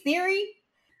race theory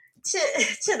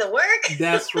to the work.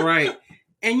 That's right.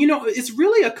 And, it's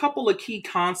really a couple of key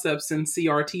concepts in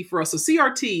CRT for us. So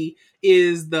CRT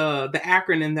is the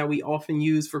acronym that we often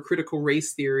use for critical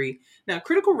race theory. Now,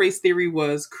 critical race theory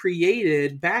was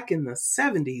created back in the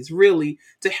 70s, really,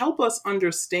 to help us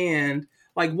understand,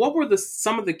 what were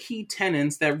some of the key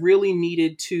tenets that really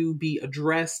needed to be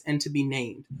addressed and to be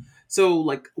named. So,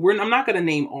 I'm not going to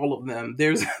name all of them.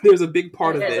 There's a big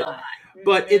part of it.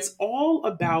 But it's all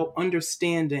about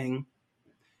understanding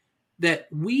that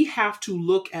we have to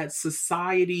look at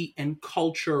society and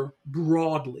culture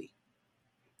broadly.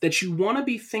 That you want to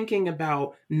be thinking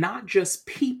about not just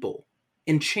people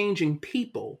and changing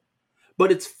people,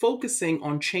 but it's focusing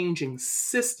on changing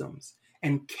systems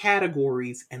and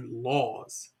categories and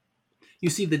laws. You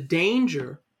see, the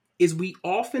danger is we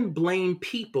often blame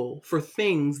people for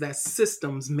things that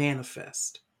systems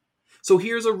manifest. So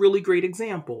here's a really great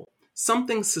example.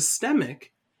 Something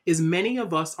systemic is many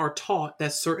of us are taught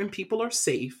that certain people are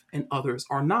safe and others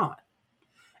are not.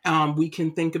 We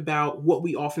can think about what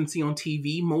we often see on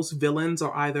TV. Most villains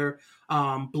are either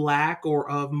Black or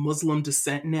of Muslim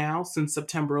descent now since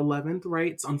September 11th,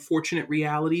 right? It's unfortunate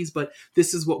realities, but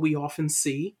this is what we often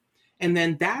see. And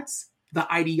then that's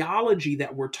the ideology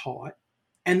that we're taught.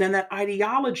 And then that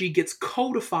ideology gets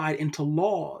codified into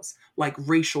laws like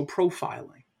racial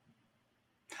profiling,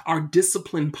 our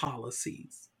discipline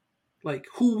policies, like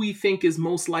who we think is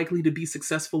most likely to be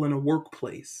successful in a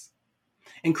workplace.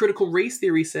 And critical race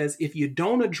theory says if you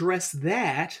don't address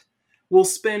that, we'll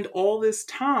spend all this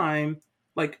time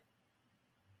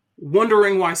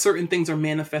wondering why certain things are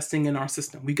manifesting in our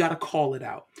system. We got to call it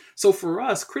out. So for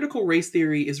us, critical race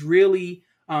theory is really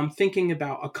thinking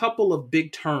about a couple of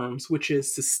big terms, which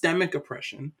is systemic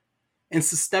oppression. And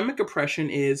systemic oppression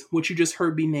is what you just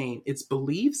heard me name. It's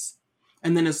beliefs,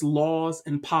 and then it's laws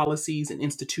and policies and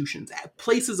institutions,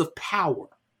 places of power.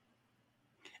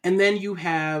 And then you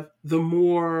have the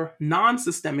more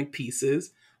non-systemic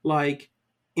pieces like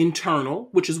internal,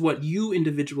 which is what you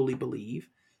individually believe,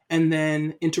 and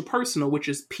then interpersonal, which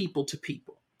is people to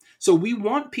people. So we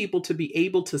want people to be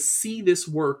able to see this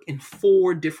work in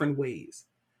 4 different ways: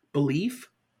 belief,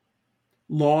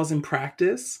 laws and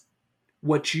practice,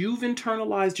 what you've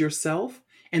internalized yourself,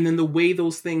 and then the way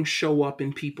those things show up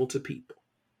in people to people.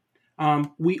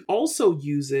 We also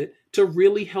use it to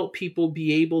really help people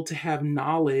be able to have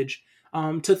knowledge,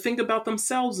 to think about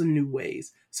themselves in new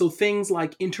ways. So things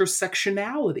like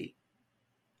intersectionality.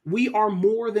 We are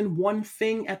more than one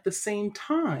thing at the same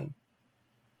time.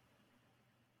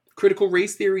 Critical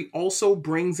race theory also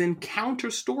brings in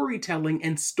counter storytelling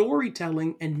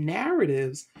and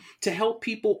narratives to help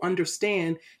people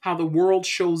understand how the world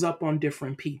shows up on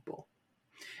different people.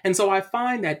 And so I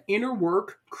find that inner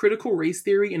work, critical race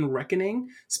theory, and reckoning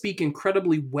speak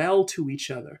incredibly well to each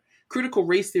other. Critical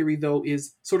race theory, though,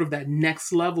 is sort of that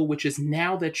next level, which is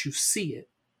now that you see it,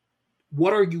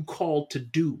 what are you called to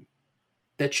do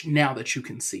now that you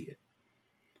can see it?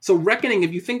 So reckoning,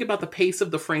 if you think about the pace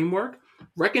of the framework,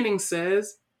 reckoning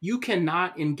says you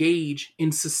cannot engage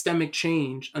in systemic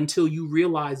change until you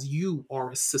realize you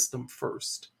are a system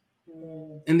first.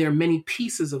 And there are many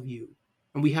pieces of you,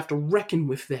 and we have to reckon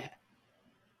with that.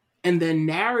 And then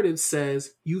narrative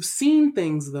says you've seen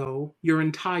things, though, your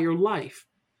entire life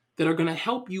that are going to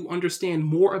help you understand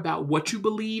more about what you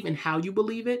believe and how you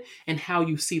believe it and how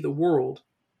you see the world.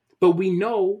 But we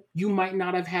know you might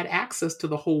not have had access to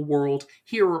the whole world.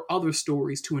 Here are other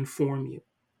stories to inform you.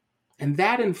 And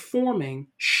that informing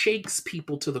shakes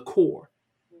people to the core,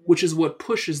 which is what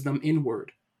pushes them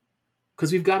inward.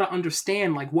 Because we've got to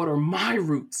understand, like, what are my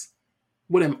roots?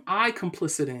 What am I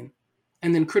complicit in?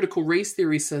 And then critical race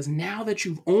theory says, now that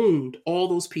you've owned all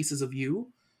those pieces of you,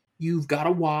 you've got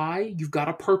a why, you've got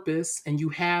a purpose, and you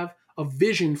have a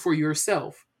vision for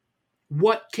yourself.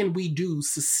 What can we do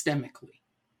systemically?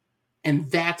 And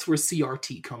that's where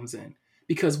CRT comes in,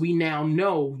 because we now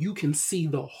know you can see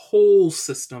the whole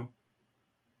system.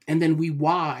 And then we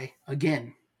why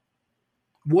again.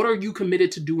 What are you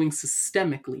committed to doing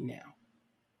systemically now?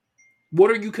 What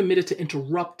are you committed to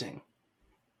interrupting?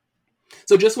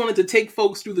 So just wanted to take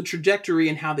folks through the trajectory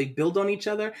and how they build on each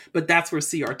other, but that's where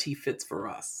CRT fits for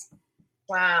us.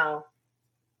 Wow.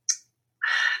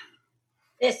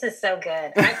 This is so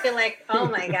good. I feel like, oh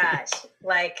my gosh,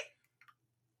 like,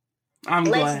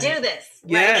 let's do this.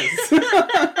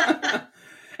 Yes.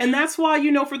 And that's why,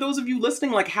 for those of you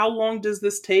listening, like, how long does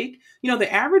this take?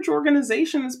 The average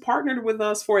organization is partnered with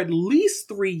us for at least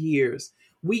 3 years.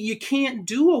 You can't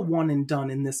do a one and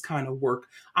done in this kind of work.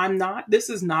 This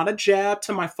is not a jab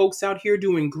to my folks out here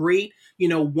doing great,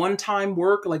 one-time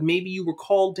work. Like maybe you were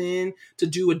called in to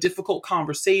do a difficult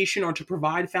conversation or to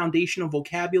provide foundational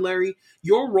vocabulary.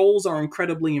 Your roles are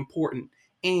incredibly important.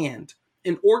 And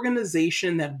an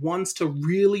organization that wants to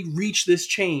really reach this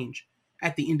change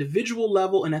at the individual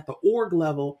level and at the org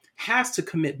level has to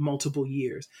commit multiple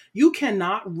years. You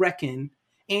cannot reckon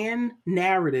and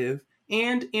narrative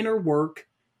and inner work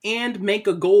and make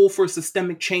a goal for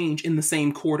systemic change in the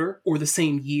same quarter or the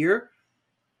same year.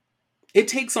 It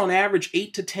takes on average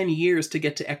 8 to 10 years to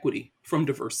get to equity from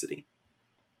diversity.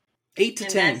 8 to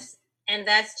 10. And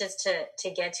that's just to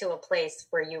get to a place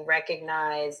where you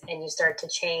recognize and you start to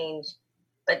change,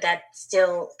 but that's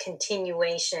still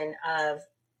continuation of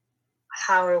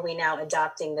how are we now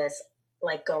adopting this,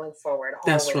 like going forward?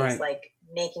 That's always, right. Like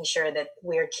making sure that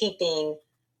we're keeping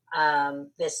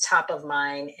this top of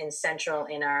mind and central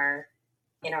in our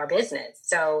business.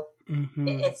 So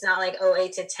it's not like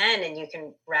 8 to 10 and you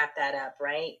can wrap that up,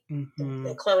 right?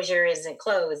 The closure isn't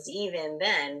closed even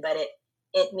then, but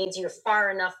it means you're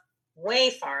way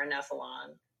far enough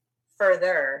along,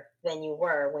 further than you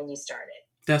were when you started.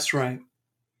 That's right.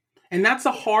 And that's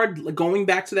going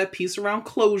back to that piece around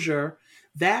closure,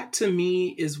 that to me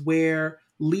is where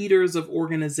leaders of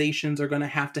organizations are going to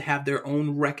have their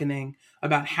own reckoning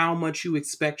about how much you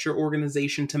expect your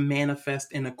organization to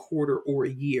manifest in a quarter or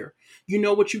a year. You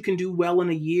know what you can do well in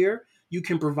a year? You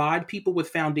can provide people with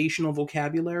foundational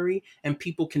vocabulary, and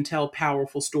people can tell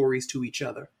powerful stories to each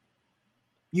other.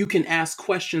 You can ask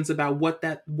questions about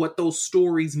what those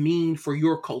stories mean for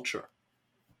your culture.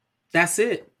 That's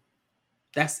it.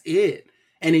 That's it.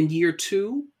 And in year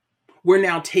 2, we're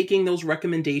now taking those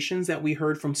recommendations that we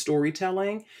heard from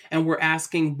storytelling, and we're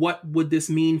asking, what would this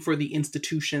mean for the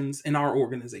institutions in our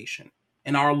organization,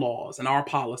 and our laws, and our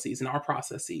policies, and our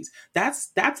processes?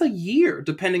 That's a year,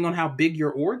 depending on how big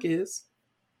your org is.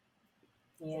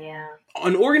 Yeah.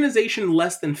 An organization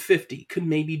less than 50 could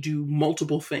maybe do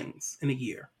multiple things in a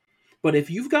year. But if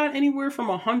you've got anywhere from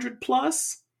 100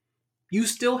 plus, you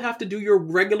still have to do your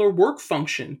regular work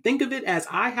function. Think of it as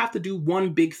I have to do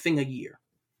one big thing a year.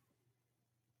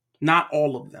 Not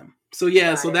all of them. So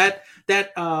yeah,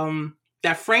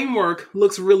 that framework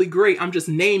looks really great. I'm just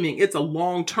naming it's a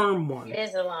long-term one.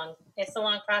 It's a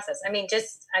long process. I mean,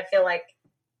 I feel like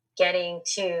getting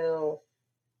to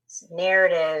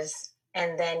narratives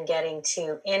and then getting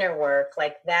to inner work,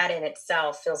 like that in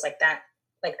itself feels like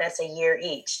that's a year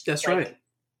each. That's right.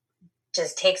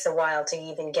 Just takes a while to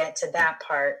even get to that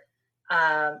part.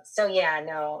 So yeah,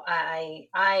 no, I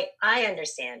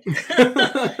understand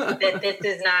that this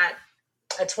is not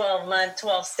a 12-month,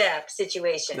 12-step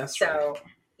situation. That's so right.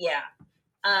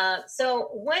 Yeah. So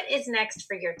what is next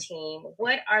for your team?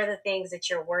 What are the things that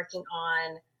you're working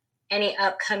on? Any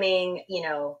upcoming,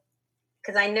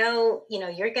 because I know,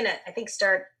 you're going to, I think,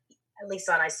 start at least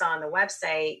what I saw on the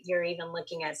website, you're even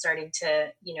looking at starting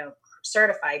to,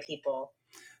 certify people.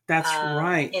 That's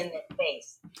right. In this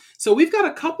space. So we've got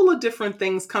a couple of different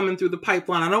things coming through the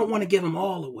pipeline. I don't want to give them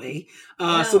all away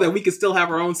so that we can still have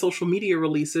our own social media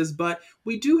releases, but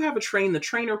we do have a Train the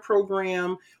Trainer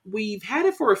program. We've had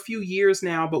it for a few years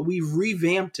now, but we've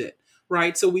revamped it,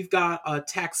 right? So we've got a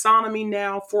taxonomy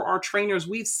now for our trainers.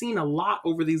 We've seen a lot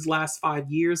over these last 5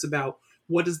 years about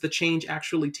what does the change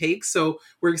actually take. So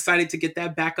we're excited to get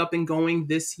that back up and going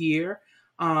this year.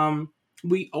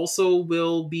 We also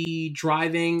will be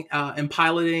driving and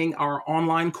piloting our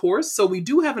online course. So we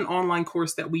do have an online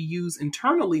course that we use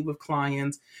internally with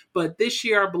clients, but this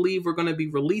year I believe we're going to be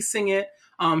releasing it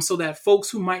so that folks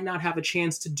who might not have a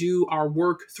chance to do our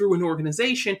work through an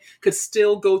organization could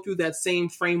still go through that same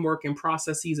framework and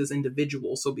processes as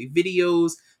individuals. So be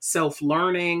videos,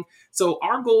 self-learning. So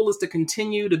our goal is to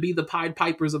continue to be the Pied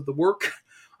Pipers of the work,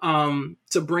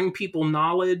 to bring people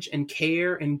knowledge and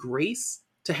care and grace,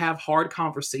 to have hard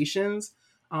conversations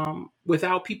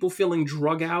without people feeling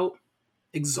drug out,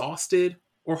 exhausted,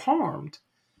 or harmed.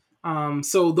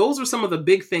 So those are some of the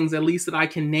big things, at least that I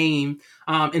can name.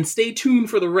 And stay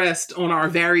tuned for the rest on our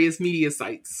various media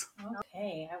sites.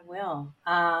 Okay, I will.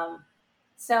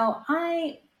 So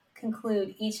I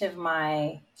conclude each of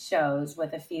my shows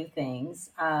with a few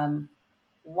things.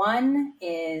 One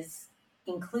is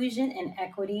inclusion and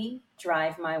equity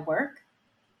drive my work.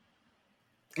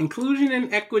 Inclusion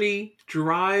and equity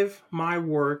drive my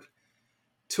work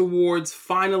towards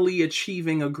finally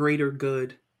achieving a greater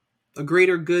good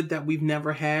that we've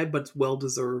never had, but it's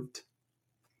well-deserved.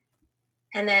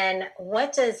 And then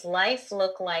what does life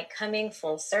look like coming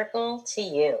full circle to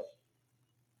you?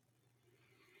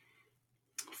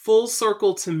 Full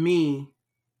circle to me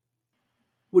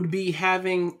would be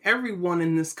having everyone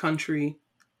in this country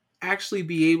actually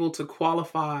be able to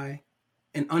qualify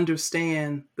and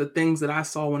understand the things that I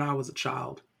saw when I was a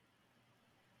child,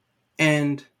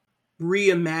 and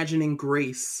reimagining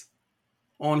grace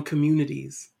on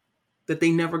communities that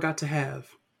they never got to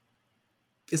have.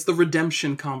 It's the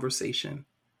redemption conversation,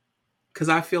 because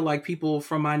I feel like people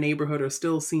from my neighborhood are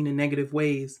still seen in negative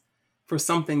ways for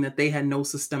something that they had no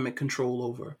systemic control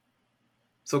over.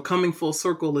 So coming full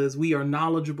circle is we are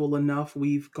knowledgeable enough,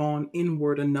 we've gone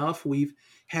inward enough, we've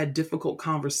had difficult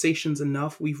conversations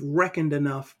enough, we've reckoned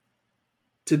enough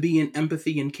to be in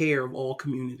empathy and care of all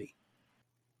community.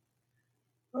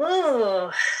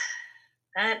 Ooh,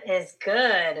 that is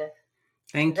good.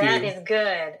 Thank you. That is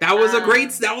good. That was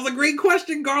a great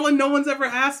question, Garland. No one's ever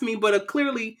asked me, but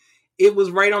clearly it was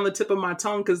right on the tip of my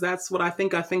tongue, because that's what I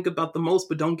think about the most,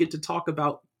 but don't get to talk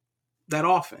about that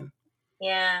often.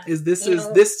 Yeah.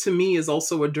 This to me is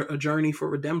also a journey for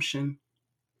redemption.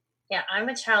 Yeah, I'm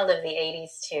a child of the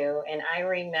 80s too, and I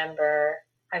remember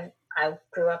I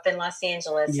grew up in Los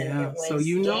Angeles, and it was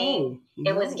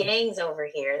it was gangs over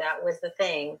here. That was the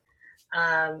thing.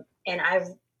 And I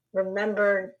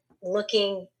remember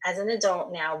looking as an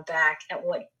adult now back at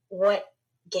what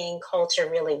gang culture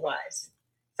really was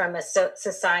from a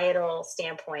societal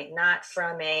standpoint, not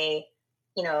from a,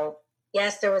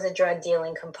 yes, there was a drug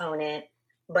dealing component,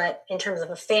 but in terms of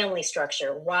a family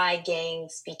structure, why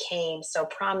gangs became so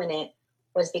prominent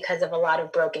was because of a lot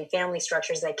of broken family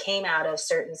structures that came out of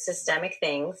certain systemic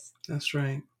things. That's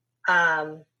right.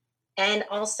 And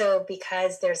also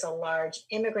because there's a large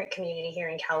immigrant community here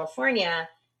in California,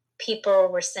 people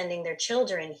were sending their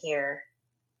children here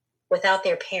without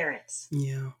their parents.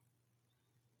 Yeah.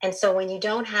 And so when you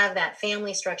don't have that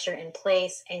family structure in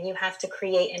place and you have to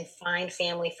create and find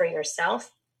family for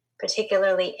yourself,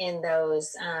 particularly in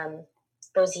those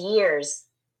years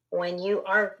when you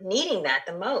are needing that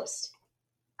the most,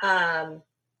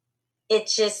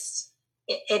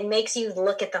 it makes you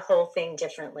look at the whole thing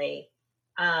differently.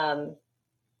 And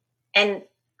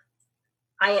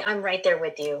I'm right there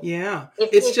with you. Yeah.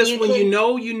 It's just when you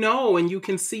know, and you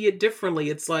can see it differently.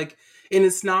 It's like, and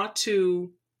it's not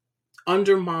to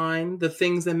undermine the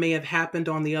things that may have happened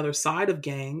on the other side of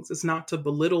gangs. It's not to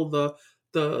belittle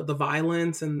the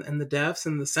violence and the deaths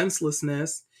and the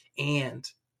senselessness. And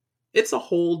it's a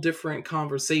whole different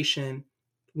conversation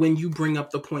when you bring up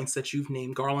the points that you've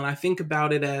named, Garland. I think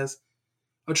about it as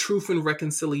a truth and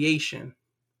reconciliation,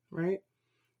 right?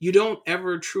 You don't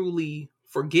ever truly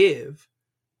forgive,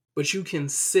 but you can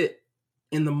sit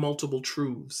in the multiple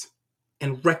truths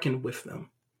and reckon with them,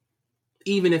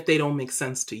 even if they don't make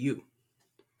sense to you.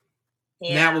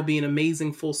 Yeah. That would be an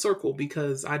amazing full circle,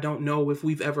 because I don't know if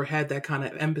we've ever had that kind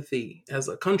of empathy as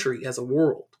a country, as a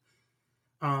world.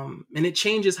 And it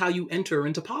changes how you enter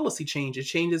into policy change. It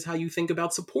changes how you think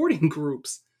about supporting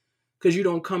groups, because you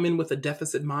don't come in with a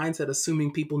deficit mindset,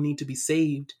 assuming people need to be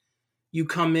saved you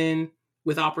come in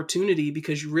with opportunity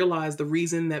because you realize the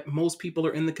reason that most people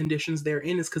are in the conditions they're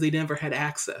in is because they never had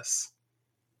access.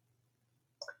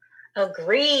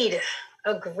 Agreed.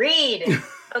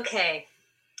 Okay.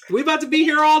 We're about to be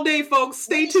here all day, folks.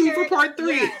 Stay tuned for part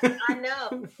 3. Yes, I know.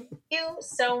 Thank you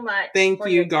so much. Thank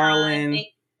you, Garland. Thank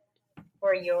you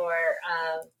for your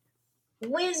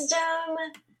wisdom.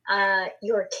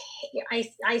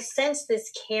 I sense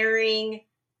this caring,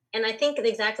 and I think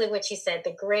exactly what you said.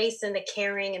 The grace and the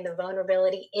caring and the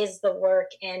vulnerability is the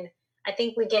work. And I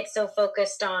think we get so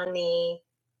focused on the,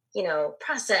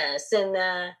 process and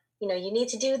the, you need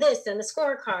to do this and the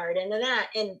scorecard and that.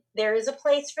 And there is a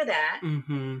place for that.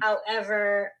 Mm-hmm.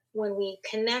 However, when we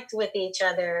connect with each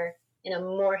other in a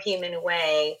more human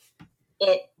way,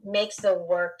 it makes the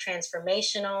work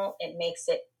transformational. It makes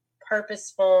it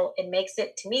purposeful. It makes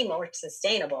it, to me, more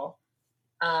sustainable,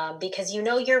 because you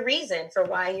know your reason for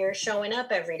why you're showing up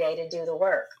every day to do the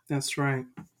work. That's right.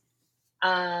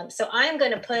 So I'm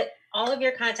going to put all of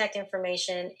your contact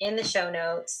information in the show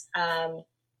notes.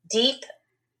 Deep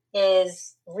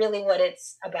is really what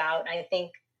it's about. I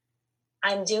think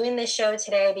I'm doing this show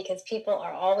today because people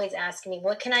are always asking me,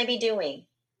 what can I be doing?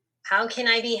 How can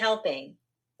I be helping?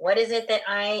 What is it that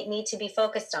I need to be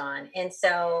focused on? And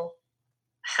so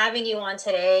having you on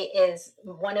today is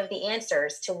one of the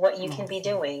answers to what you can be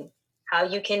doing, how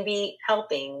you can be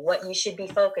helping, what you should be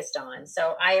focused on.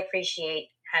 So I appreciate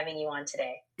having you on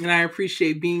today. And I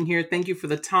appreciate being here. Thank you for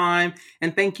the time.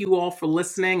 And thank you all for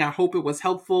listening. I hope it was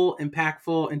helpful,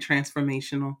 impactful, and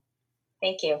transformational.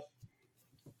 Thank you.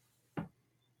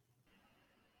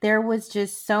 There was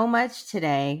just so much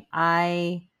today.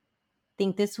 I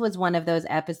think this was one of those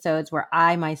episodes where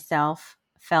I myself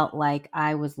felt like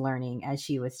I was learning as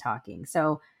she was talking.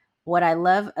 So what I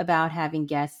love about having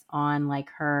guests on like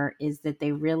her is that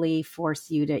they really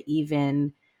force you to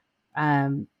even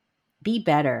be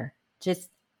better. Just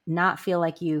not feel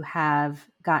like you have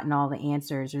gotten all the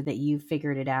answers or that you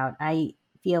figured it out. I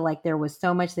feel like there was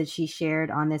so much that she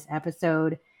shared on this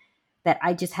episode that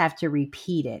I just have to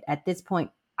repeat it. At this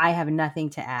point, I have nothing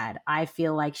to add. I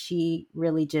feel like she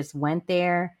really just went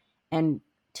there and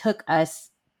took us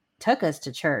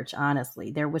to church,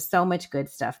 honestly. There was so much good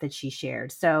stuff that she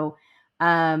shared. So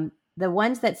the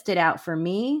ones that stood out for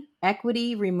me,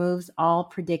 equity removes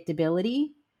all predictability.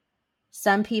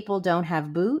 Some people don't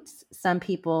have boots. Some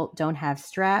people don't have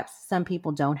straps. Some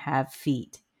people don't have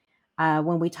feet.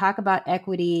 When we talk about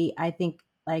equity, I think,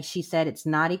 like she said, it's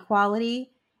not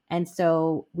equality. And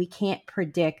so we can't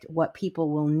predict what people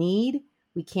will need.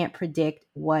 We can't predict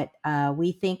what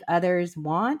we think others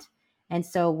want. And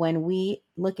so when we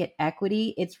look at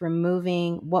equity, it's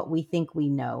removing what we think we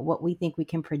know, what we think we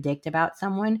can predict about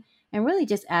someone, and really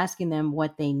just asking them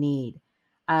what they need.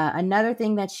 Another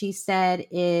thing that she said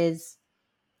is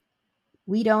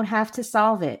we don't have to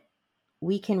solve it.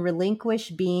 We can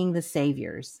relinquish being the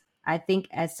saviors. I think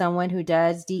as someone who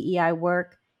does DEI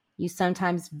work, you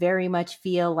sometimes very much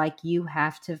feel like you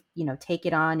have to, take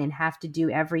it on and have to do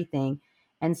everything.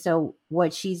 And so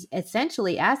what she's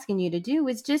essentially asking you to do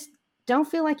is just don't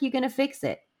feel like you're going to fix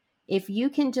it. If you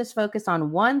can just focus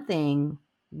on one thing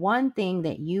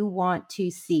that you want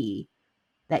to see,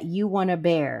 that you want to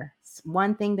bear,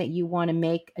 one thing that you want to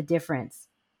make a difference,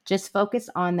 just focus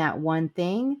on that one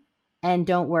thing and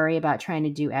don't worry about trying to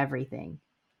do everything.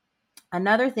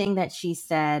 Another thing that she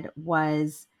said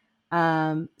was,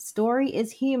 story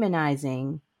is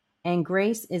humanizing and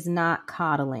grace is not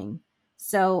coddling.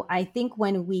 So I think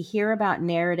when we hear about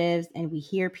narratives and we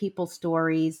hear people's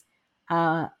stories,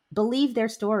 believe their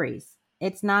stories.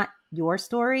 It's not your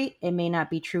story. It may not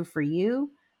be true for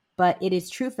you, but it is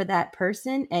true for that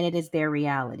person and it is their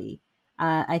reality.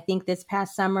 I think this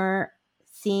past summer,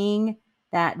 seeing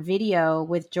that video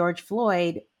with George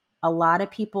Floyd, a lot of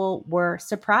people were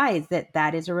surprised that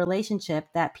that is a relationship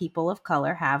that people of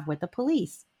color have with the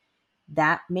police.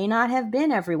 That may not have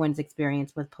been everyone's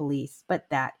experience with police, but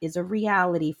that is a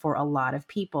reality for a lot of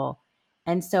people.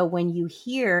 And so when you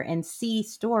hear and see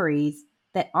stories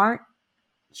that aren't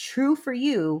true for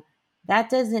you, that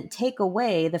doesn't take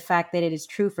away the fact that it is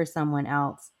true for someone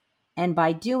else. And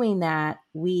by doing that,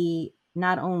 we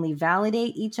not only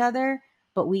validate each other,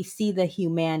 but we see the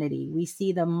humanity. We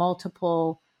see the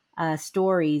multiple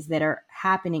stories that are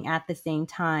happening at the same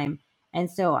time.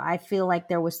 And so I feel like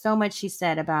there was so much she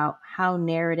said about how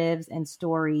narratives and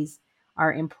stories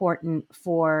are important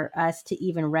for us to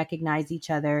even recognize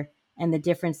each other and the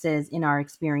differences in our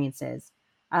experiences.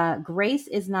 Grace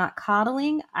is not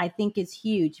coddling, I think is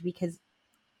huge, because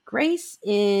grace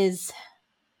is,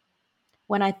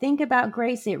 when I think about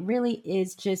grace, it really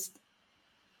is just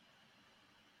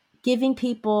giving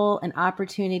people an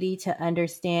opportunity to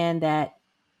understand that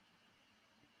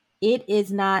it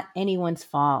is not anyone's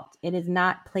fault. It is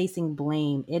not placing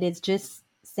blame. It is just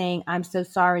saying, I'm so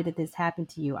sorry that this happened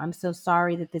to you. I'm so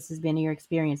sorry that this has been your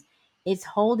experience. It's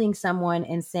holding someone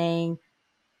and saying,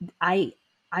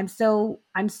 I'm so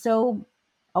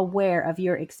aware of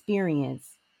your experience.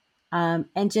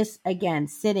 And just, again,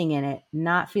 sitting in it,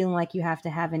 not feeling like you have to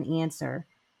have an answer.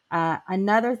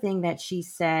 Another thing that she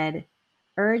said,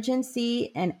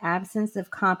 urgency and absence of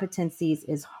competencies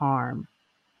is harm,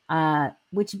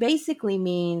 which basically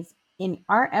means in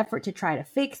our effort to try to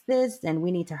fix this, and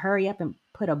we need to hurry up and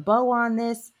put a bow on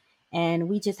this, and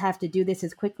we just have to do this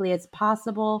as quickly as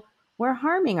possible, we're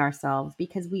harming ourselves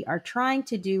because we are trying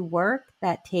to do work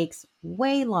that takes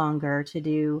way longer to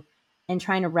do and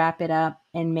trying to wrap it up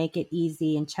and make it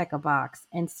easy and check a box.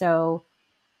 And so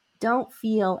don't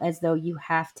feel as though you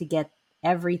have to get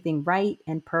everything right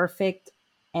and perfect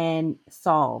and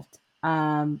solved.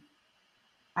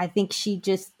 I think she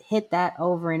just hit that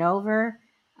over and over,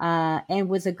 and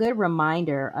was a good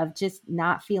reminder of just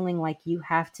not feeling like you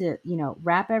have to,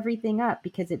 wrap everything up,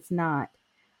 because it's not.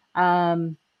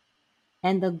 And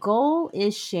the goal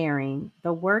is sharing.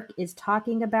 The work is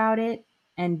talking about it,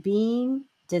 and being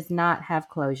does not have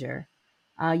closure.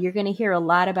 You're going to hear a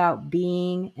lot about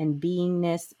being and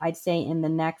beingness, I'd say, in the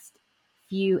next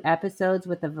few episodes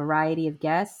with a variety of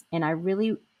guests. And I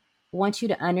really want you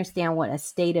to understand what a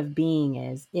state of being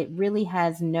is. It really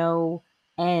has no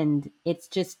end. It's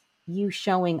just you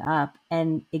showing up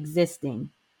and existing.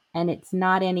 And it's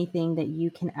not anything that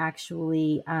you can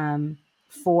actually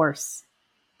force.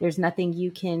 There's nothing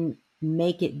you can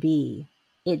make it be.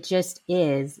 It just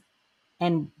is.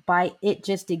 And by it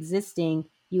just existing,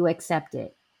 you accept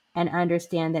it and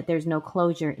understand that there's no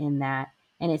closure in that.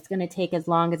 And it's going to take as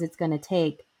long as it's going to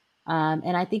take.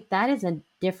 And I think that is a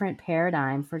different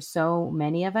paradigm for so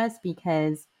many of us,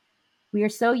 because we are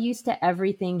so used to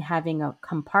everything having a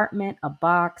compartment, a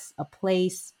box, a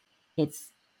place. It's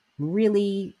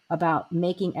really about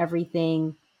making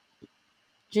everything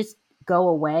just go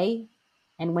away.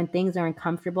 And when things are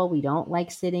uncomfortable, we don't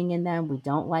like sitting in them. We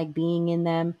don't like being in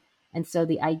them. And so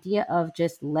the idea of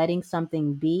just letting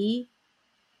something be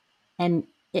and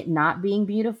it not being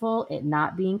beautiful, it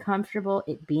not being comfortable,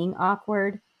 it being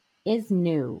awkward is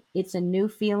new. It's a new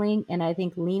feeling. And I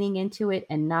think leaning into it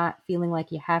and not feeling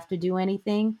like you have to do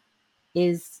anything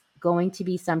is going to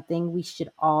be something we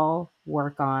should all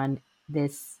work on.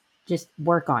 Just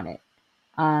work on it.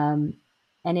 And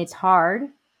it's hard,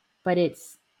 but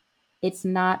it's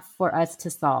not for us to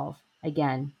solve.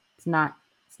 Again, it's not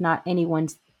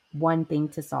anyone's one thing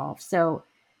to solve. So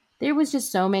there was just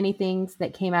so many things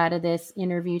that came out of this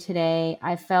interview today.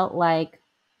 I felt like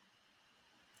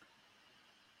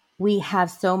we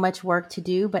have so much work to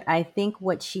do, but I think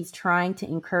what she's trying to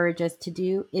encourage us to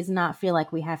do is not feel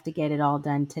like we have to get it all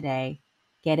done today,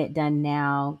 get it done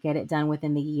now, get it done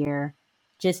within the year.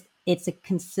 Just, it's a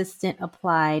consistent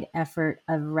applied effort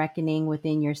of reckoning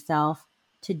within yourself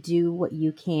to do what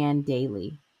you can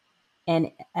daily.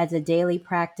 And as a daily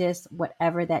practice,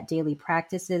 whatever that daily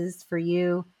practice is for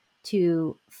you,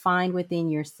 to find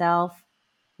within yourself,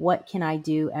 what can I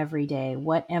do every day?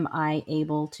 What am I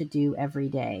able to do every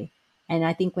day? And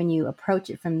I think when you approach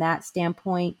it from that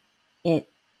standpoint, it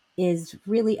is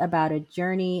really about a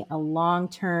journey, a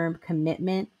long-term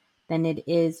commitment, than it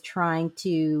is trying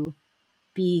to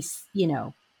be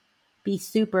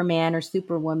Superman or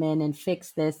Superwoman and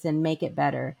fix this and make it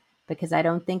better. Because I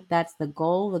don't think that's the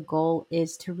goal. The goal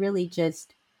is to really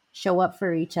just show up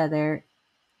for each other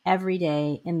every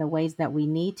day in the ways that we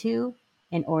need to,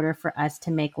 in order for us to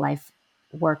make life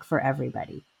work for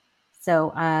everybody.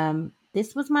 So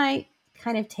this was my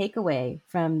kind of takeaway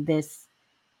from this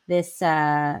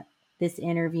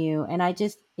interview. And I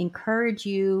just encourage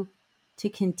you to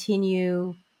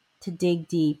continue to dig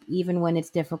deep, even when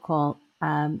it's difficult,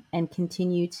 and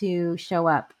continue to show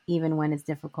up even when it's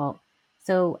difficult.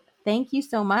 So thank you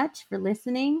so much for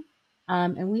listening.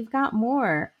 And we've got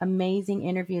more amazing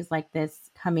interviews like this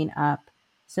coming up,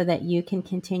 so that you can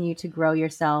continue to grow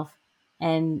yourself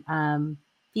and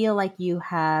feel like you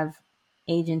have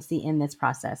agency in this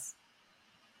process.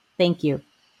 Thank you.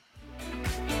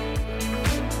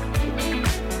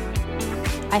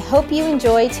 I hope you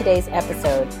enjoyed today's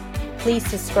episode. Please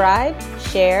subscribe,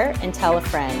 share, and tell a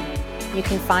friend. You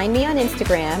can find me on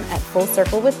Instagram at Full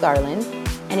Circle with Garland.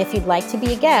 And if you'd like to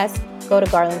be a guest, go to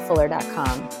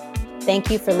garlandfuller.com. Thank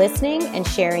you for listening and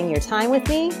sharing your time with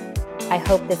me. I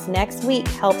hope this next week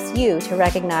helps you to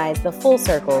recognize the full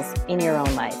circles in your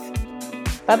own life.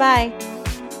 Bye-bye.